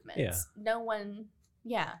arm movements. Yeah. No one,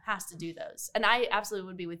 has to do those. And I absolutely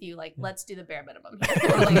would be with you. Like, Yeah. let's do the bare minimum. Here.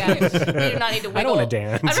 Like, we do not need to wiggle. I don't want to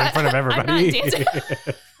dance I'm in not- front of I'm not everybody. dancing.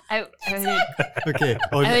 I would, Okay.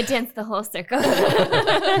 I would dance the whole circle.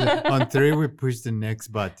 On 3, we push the next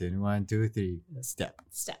button. 1, 2, 3. Step.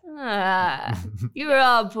 Step. Ah, you were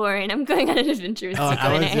all boring. I'm going on an adventure with Oh, I Zuko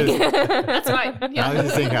and was Aang. just- That's fine. Yeah. I was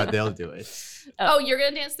just saying how they'll do it. Oh, you're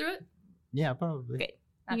going to dance through it? Yeah, probably. Great.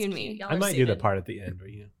 That's You and cute. me. Y'all I are might do the suited. part at the end where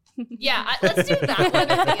you. Yeah, let's do that one at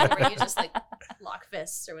the end where you just like lock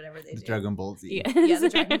fists or whatever they The do. Dragon Ball Z. Yes. Yeah, the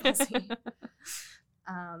Dragon Ball Z.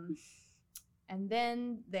 And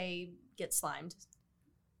then they get slimed.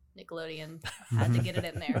 Nickelodeon had to get it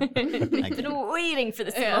in there. I've been waiting for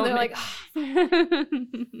this Yeah, moment. they're like,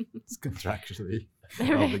 It's contractually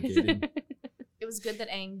obligated. it was good that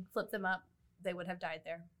Aang flipped them up. They would have died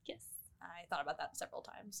there. Yes. I thought about that several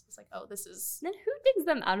times. It's like, oh, this is. Then who digs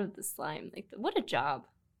them out of the slime? Like, what a job.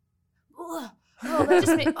 Ugh. Oh, that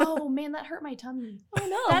just made. Oh man, that hurt my tummy. Oh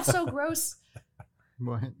no. That's so gross.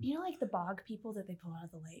 What? You know, like the bog people that they pull out of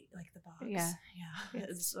the lake, like the bogs. Yeah. Yeah.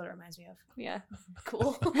 This is what it reminds me of. yeah.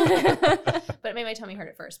 Cool. But it made my tummy hurt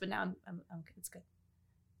at first, but now I'm okay. It's good.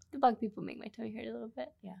 The bug people make my tummy hurt a little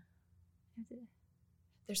bit. Yeah.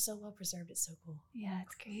 They're so well preserved. It's so cool. Yeah,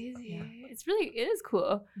 it's crazy. Yeah. It is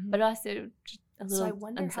cool, but also just a little So I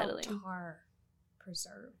wonder unsettling. how tar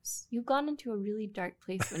preserves. You've gone into a really dark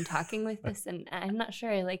place when talking with this, and I'm not sure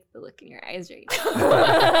I like the look in your eyes right now.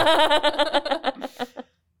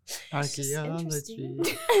 It's just Archaeology. interesting.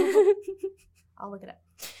 I'll look it up.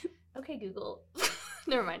 Okay, Google.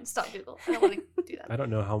 Never mind. Stop Google. I don't want to do that. I don't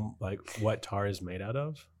know how what tar is made out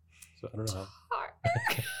of, so I don't know Tar.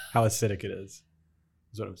 how acidic it is.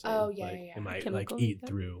 Is what I'm saying. Oh, yeah, like, yeah, yeah. It might Chemical eat makeup?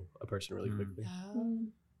 through a person really Mm. quickly. Oh,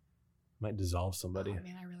 Might dissolve somebody.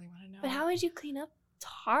 man, I really want to know. But how would you clean up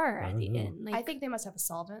tar I at don't the know. end? I think they must have a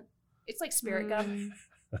solvent. It's like spirit gum.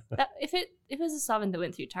 If it was a solvent that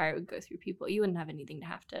went through tar, it would go through people. You wouldn't have anything to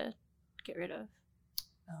have to get rid of.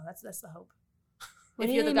 Oh, that's the hope. What If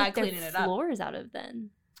do you're they the guy make their cleaning it up. floors out of then?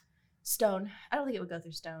 Stone. I don't think it would go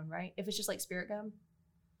through stone, right? If it's just like spirit gum.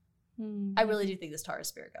 Hmm. I really do think this tar is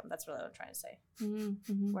spirit gum. That's what I'm trying to say.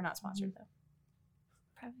 Mhm. We're not sponsored though.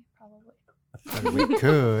 Probably. But we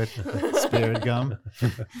could. Spirit gum.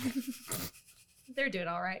 They're doing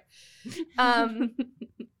all right.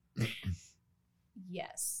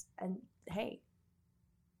 Yes. And hey,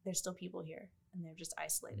 there's still people here and they're just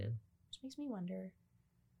isolated, which makes me wonder,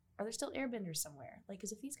 are there still airbenders somewhere? Like,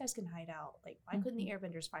 because if these guys can hide out, like, why couldn't the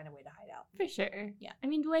airbenders find a way to hide out? For sure. Yeah. I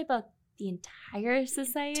mean, to wipe out the entire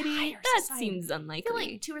society? That seems I unlikely. feel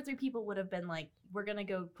like 2 or 3 people would have been like, we're going to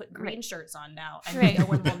go put green Right. shirts on now and Right. no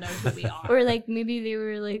one will know who we are. Or like maybe they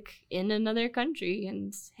were like in another country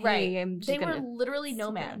and hey, Right. I'm just They were gonna literally sit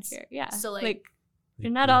around nomads. here. Yeah. So, like, like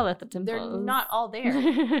they're not all at the temple. They're not all there.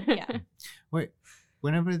 Yeah. Wait,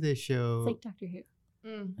 whenever they show, It's like Doctor Who.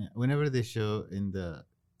 Mm. yeah, whenever they show in the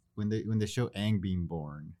when they show Aang being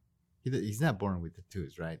born, he's not born with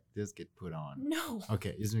tattoos, right? They just get put on. No.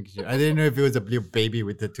 Okay, just making sure. I didn't know if it was a little baby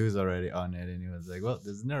with tattoos already on it, and he was like, "Well,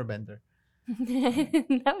 there's an airbender."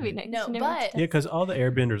 That would be nice. No, Never but- Yeah, because all the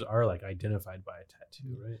airbenders are like identified by a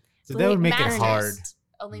tattoo, right? So So, that like, would make it masters- hard.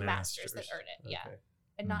 Only masters that Masters. earn it. Yeah. Okay.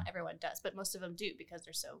 And not everyone does, but most of them do because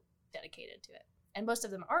they're so dedicated to it. And most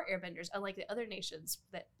of them are airbenders, unlike the other nations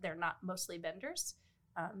that they're not mostly benders.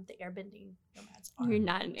 The airbending nomads are. You're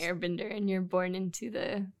not an airbender and you're born into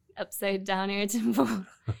the upside down air temple.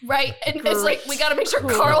 Right. And it's like, we got to make sure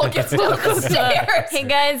Cool. Carl gets down the stairs. Hey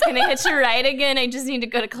guys, can I hitch a ride again? I just need to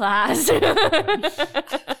go to class.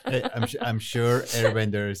 Hey, I'm sure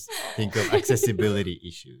airbenders think of accessibility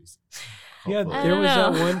issues. Yeah, Hopefully. I there don't was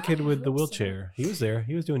that know. one kid with the Hope so. wheelchair. He was there.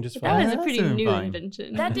 He was doing just That fine. was a That's pretty doing new fine.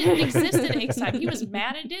 invention. That didn't exist at Aang's time. He was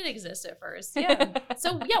mad it did exist at first. Yeah.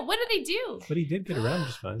 So, yeah, what do they do? But he did get around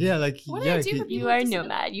just fine. Yeah, like What do yeah, they do for You people are with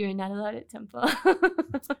nomad. You are not allowed at temple. Oh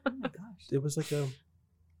my gosh. It was like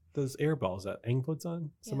those air balls that Aang puts on.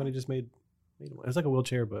 Somebody just made one. It was like a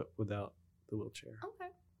wheelchair, but without the wheelchair. Okay.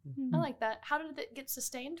 Hmm. I like that. How did it get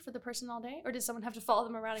sustained for the person all day? Or did someone have to follow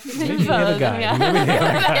them around and Maybe continue? Maybe they had follow a them, guide. yeah. Maybe they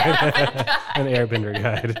had a Guide. guide. An airbender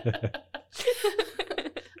guide.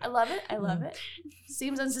 I love it. I love it.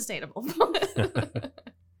 Seems unsustainable.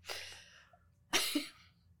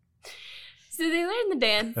 So they learn the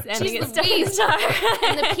dance and She's they get the stuck in the lead. star.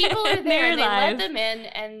 And the people are there They're and they alive. let them in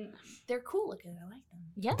and they're cool looking. I like them.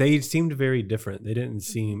 Yeah. They seemed very different. They didn't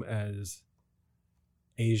seem as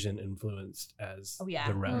Asian influenced as Oh, yeah.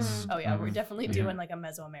 the rest. Oh yeah, we're Mhm. definitely Yeah. doing like a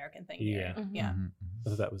Mesoamerican thing here. Yeah. Mhm. Yeah. Mhm, mhm. I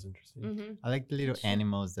thought that was interesting. Mm-hmm. I like the little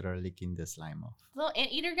animals that are licking the slime off. Little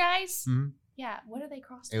anteater guys. Mhm. Yeah. What are they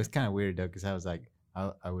crossed? It was kind of weird though, because I was like,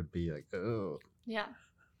 I would be like, oh, Yeah.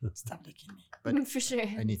 stop licking me. But For sure.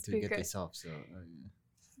 I need It's to pretty get gross. this off. So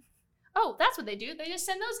Oh, that's what they do. They just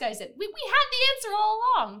send those guys in. We had the answer all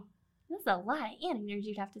along. That's a lot of animators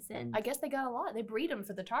you'd have to send. I guess they got a lot. They breed them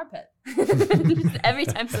for the tar pit. Just every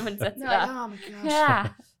time someone sets They're it like, up. oh my gosh. Yeah.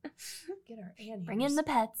 Get our anteaters. Bring in the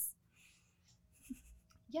pets.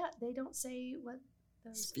 Yeah, they don't say what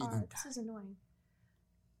those Speeding are. This is annoying.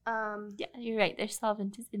 Yeah, you're right. Their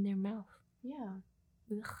solvent is in their mouth. Yeah.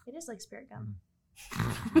 Ugh. It is like spirit gum.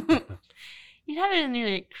 You'd have it in your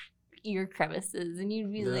like ear crevices, and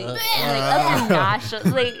you'd be like, Ugh. like up your nostrils,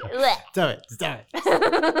 like. bleh. Stop it.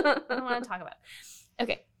 I don't want to talk about it.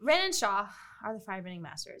 Okay, Ren and Shaw are the firebending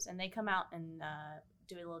masters, and they come out and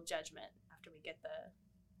do a little judgment after we get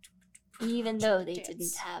the Even though they dance.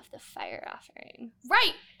 didn't have the fire offering.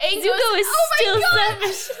 Right. Aang Zuko goes, is oh still my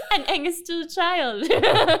gosh! seven, and Aang is still a child.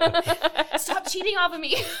 Stop cheating off of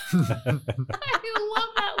me. I love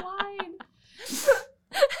that line.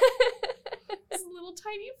 This little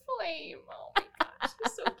tiny flame. Oh my gosh,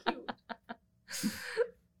 it's so cute.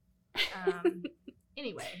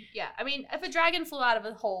 Anyway, yeah. I mean, if a dragon flew out of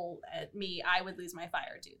a hole at me, I would lose my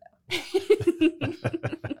fire too, though.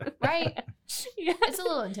 Right? Yeah. It's a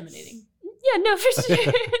little intimidating. Yeah, no, for sure.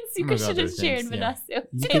 Oh Zuko my should God, have those shared, things, but yeah. also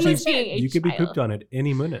You Zuko could was be- being a You could be child. pooped on at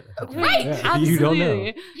any minute. Right, Absolutely. You don't know.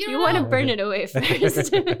 You You don't want to know. burn it away first.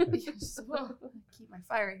 Yes, well, keep my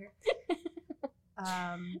fire here.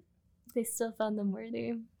 They still found them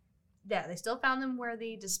worthy. Yeah, they still found them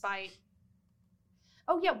worthy despite.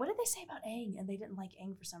 Oh yeah, what did they say about Aang? And they didn't like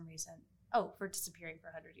Aang for some reason. Oh, for disappearing for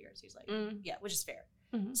 100 years. He's like, yeah, which is fair.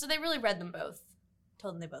 Mhm. So they really read them both,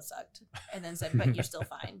 told them they both sucked, and then said, "But you're still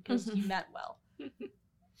fine because you meant well."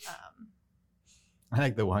 I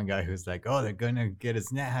like the one guy who's like, oh, they're gonna get a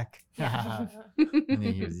snack. Yeah. And then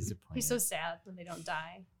he was disappointed. He's so sad when they don't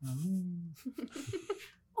die. Mm.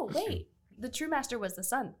 Oh wait, the true master was the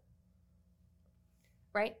sun,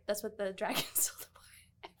 right? That's what the dragon told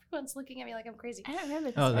them. Everyone's looking at me like I'm crazy. I don't remember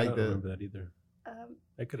this. Oh, part. like I don't the- remember that either.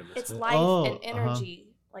 I could have missed It's it. life Oh, and uh-huh. energy,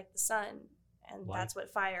 like the sun, and Life that's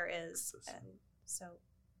what fire is, is the sun. and so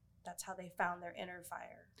that's how they found their inner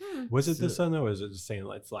fire. Hmm. Was it the So- sun though, or is it just saying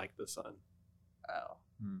it's like the sun? Oh,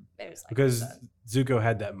 Mm. it was like Because the sun. Zuko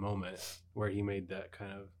had that moment where he made that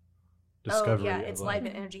kind of discovery. Oh yeah, of it's like, life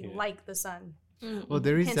and energy yeah. like the sun. Well,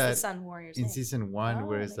 there is Hence the that Sun Warriors in name. season 1 Oh,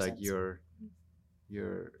 where it's makes like sense.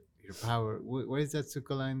 your power. What is that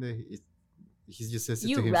Zuko line that he just says it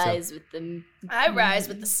to You himself? rise with the I rise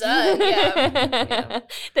with the sun. Yeah.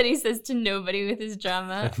 That he says to nobody with his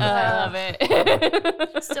drama. I love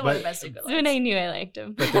it. Still one of the But- best Zuko That's when I lines. knew I liked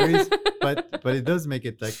him. But there is, but it does make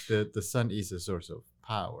it like the sun is a source of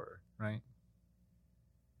power, right?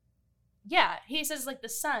 Yeah, he says like the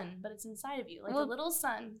sun, but it's inside of you, like Well, a little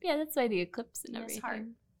sun Yeah, that's why the eclipse and in his everything. heart.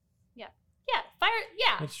 Yeah, fire.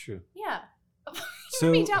 Yeah, That's true. yeah. So-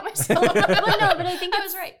 You made me doubt myself. Well, no, but I think I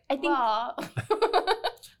was right. I think- Wow.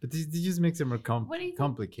 But this just makes it more What do you think?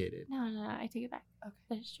 complicated No, I take it back. Okay.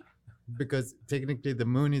 That is true. because technically the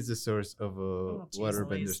moon is the source of a Oh, jeez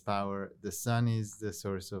waterbender's Louise. power. The sun is the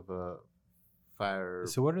source of a fire.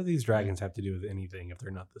 So what do these dragons have to do with anything if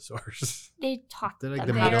they're not the source? They talk They're like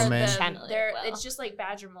them the how to middleman. channel it They're, well. It's just like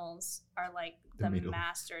badger moles are like The the middle.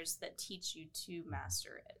 masters that teach you to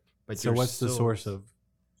master it. But So your what's the source souls- of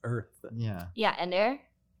Earth? then? Yeah. Yeah, and air?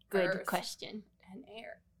 Good Earth. question. And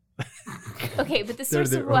air. Okay, but the They're source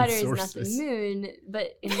their of own water is not the sources. moon,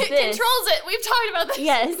 but in It this... controls it. We've talked about this.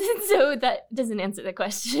 Yes, so that doesn't answer the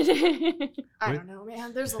question. I don't know,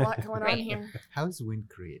 man. There's a lot going on Right. here. How is wind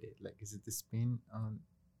created? Like, is it the spin on?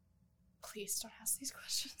 Please don't ask these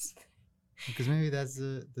questions. Because maybe that's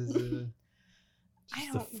the I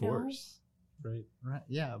Just don't the force, right? right.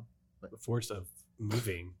 Yeah. The force of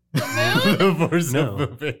moving. The force No. of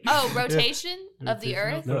moving. Oh, rotation of the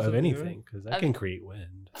Rotational earth? No, force of the anything, because I Of- can create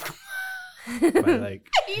wind. By like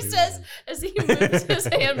He moving. says as he moves his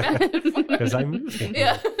hand back and forth. 'Cause I'm moving.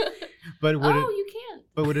 Yeah. But would Oh, it? you can.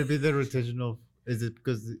 But would it be the rotational? Is it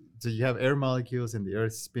because so you have air molecules and the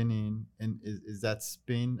Earth spinning, and is that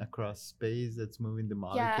spin across space that's moving the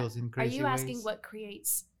molecules in Are crazy you asking ways? what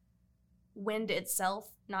creates wind itself,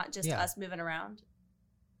 not just Yeah. us moving around?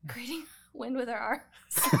 Creating wind with our arms.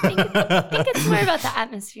 I think it's more about the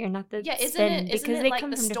atmosphere, not the Yeah, isn't spin, it- isn't because it they like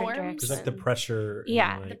come the from different storms? It's like the directions. pressure. and,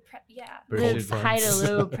 Yeah. like, Yeah. Pressure The high to difference.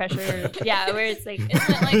 low pressure. Yeah, where it's like...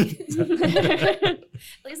 Isn't it like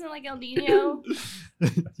isn't it like El Nino?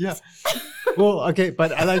 Yeah. Well, okay,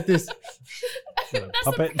 but I like this. That's the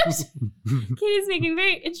puppet. Katie's making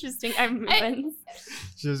very interesting arm movements.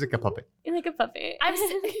 She's like a puppet. Like a puppet. I'm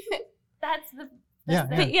that's the Yeah,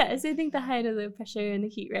 the yeah. But yes, I think the high to low pressure and the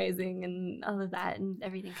heat rising and all of that and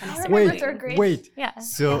everything kind of I starts remember Wait, third grade. wait. Yeah.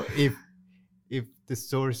 So if the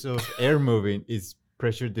source of air moving is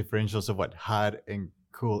pressure differentials of what hot and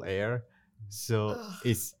cool air, so Ugh.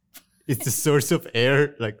 is the source of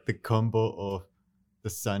air like the combo of the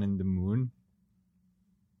sun and the moon?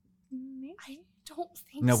 I don't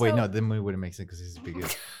think No, so. wait, no, the moon wouldn't make sense because it's bigger.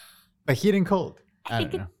 But heat and cold. I I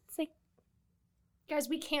don't think know. it's like Guys,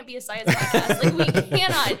 we can't be a science podcast. Like we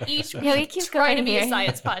cannot each Yeah, we keep try to going be a here.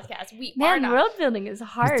 science podcast. We are man, not. world building is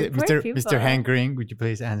hard. Poor people. Mr. Hankering, would you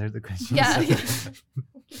please answer the question? Yeah.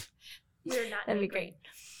 You're not That'd be doing great.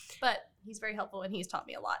 But he's very helpful and he's taught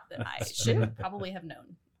me a lot that I should probably have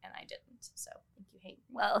known and I didn't. So thank you, Hayden.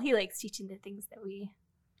 Well, he likes teaching the things that we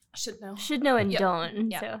Should know. should know and Yep.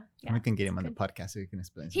 don't. Yep. So yeah. We can get him on the Good. podcast so he can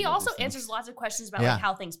explain. He some of also these things. answers lots of questions about Yeah. like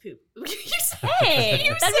how things poop. You said- Hey, you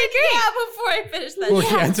that'd said be great. yeah before I finished that. Well,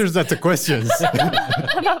 he Yeah. answers lots of questions.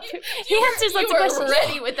 About poop. He answers lots you of were questions.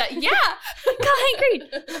 ready with that. Yeah. God,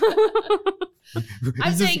 I'm He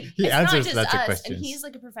just- saying he it's answers not just lots of us, questions. and he's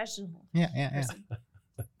like a professional yeah, yeah, yeah. person.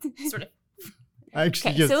 Sort of. I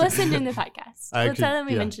actually Okay, just so listen in the podcast. I We'll tell actually- him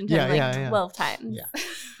we yeah. mentioned him Yeah, like yeah, yeah. 12 times. Yeah.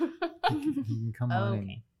 he can come on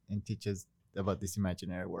Okay. and teach us about this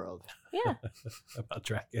imaginary world. Yeah. About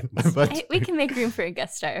dragons. But We can make room for a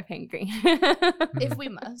guest star of Hank Green. If we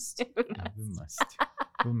must. yeah, we must.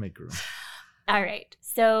 We'll make room. All right.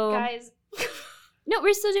 So, Guys, no,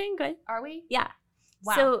 we're still doing good. are we? Yeah.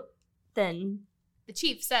 Wow. So then, The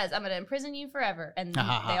chief says, I'm going to imprison you forever. And Ha,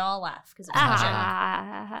 ha, ha. they all laugh because it was a joke.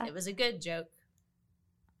 ah, It was a good joke.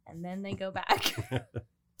 And then they go back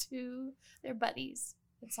to their buddies.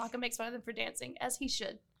 And Sokka makes fun of them for dancing, as he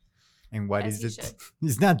should. And what As is he it? should.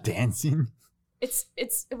 He's not dancing. It's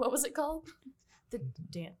what was it called? The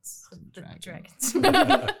dance of the Dragons.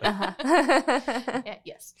 dragons. uh-huh. Yeah,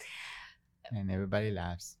 yes. And everybody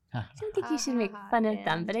laughs. I don't think you should make fun of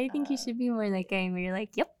them, but I think you should be more like game where you're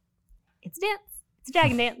like, yep, it's a dance. It's a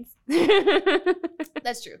dragon dance.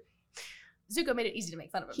 That's true. Zuko made it easy to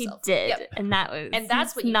make fun of He himself. did, Yep. and that was And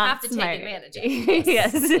that's what you not have to take smart. advantage of.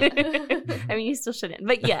 yes. I mean, you still shouldn't,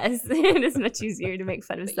 but yes, it is much easier to make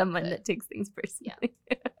fun of But you someone could. that takes things personally.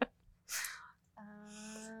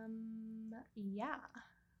 Yeah.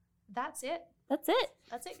 That's it. That's it.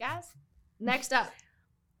 That's it, guys. Next up,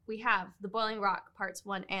 we have The Boiling Rock Parts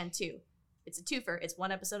 1 and 2. it's a twofer. It's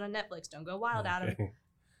one episode on Netflix. Don't go wild, Adam. Okay.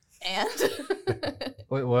 And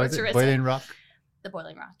Wait, what was Or it? Charissa. Boiling Rock? The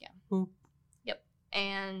Boiling Rock, yeah. Boop. Yep.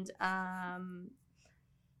 And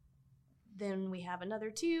then we have another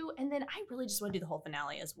 2, and then I really just want to do the whole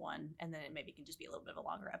finale as one, and then it maybe can just be a little bit of a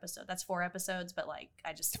longer episode. That's 4 episodes, but like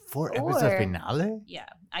I just 4 episode Or- finale? yeah,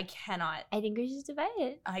 I cannot. I think we should divide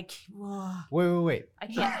it. Wait. I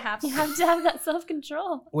can't have. You have to have that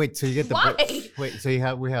self-control. Wait, so you get the Why? wait, so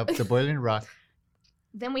we have the Boiling Rock.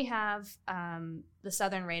 Then we have the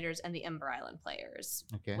Southern Raiders and the Ember Island players,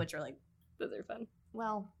 Okay. which are like, Those are fun.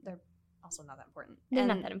 well, they're also not that important. They're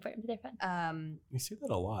not And, that important, but they're fun. You see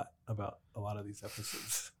that a lot about a lot of these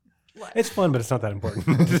episodes. What? It's fun, but it's not that important.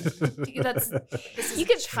 That's this is You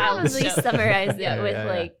could a child's probably show. summarize it Yeah, with yeah,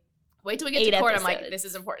 yeah. like Wait till we get 8 to court. I'm like, episodes. this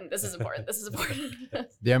is important. This is important. This is important.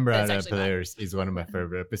 The Ember That's Island actually not. Players is one of my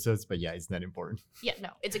favorite episodes, but yeah, it's not important. Yeah, no,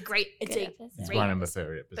 it's a great. It's good a episode. It's great one of my episode.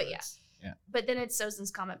 favorite episodes. But yeah. But then it's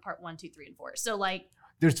Sozin's Comet Part 1, 2, 3, and 4. So like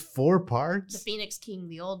There's 4 the parts? Phoenix King,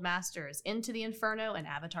 the Old Masters, Into the Inferno, and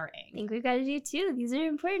Avatar I Aang. think we've got to do 2. These are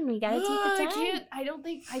important. We got to take the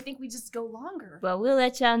time. I think we just go longer. Well, we'll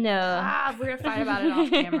let y'all know. We're gonna fight about it off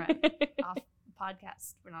camera, off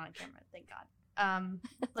podcast. We're not on camera, thank God.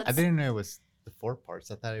 Let's, I didn't know it was the 4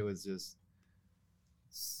 parts. I thought it was just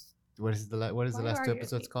what is the Why last are 2 you-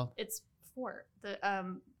 episodes called? It's 4.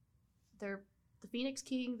 They're the Phoenix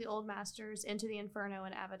King, the Old Masters, Into the Inferno,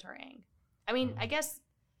 and Avatar Aang. I mean, I guess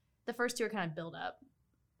the first 2 are kind of build up,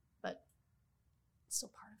 but it's still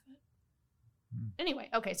part of it. Hmm. Anyway,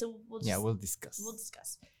 okay, so we'll just, Yeah, we'll discuss. we'll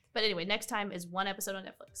discuss. But anyway, next time is 1 episode on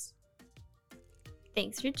Netflix.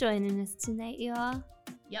 Thanks for joining us tonight, y'all.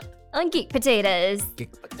 Yep. On Geek Potatoes.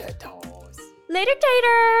 Kick potatoes. Later,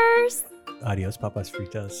 taters! Adios, papas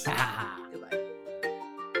fritas. Goodbye.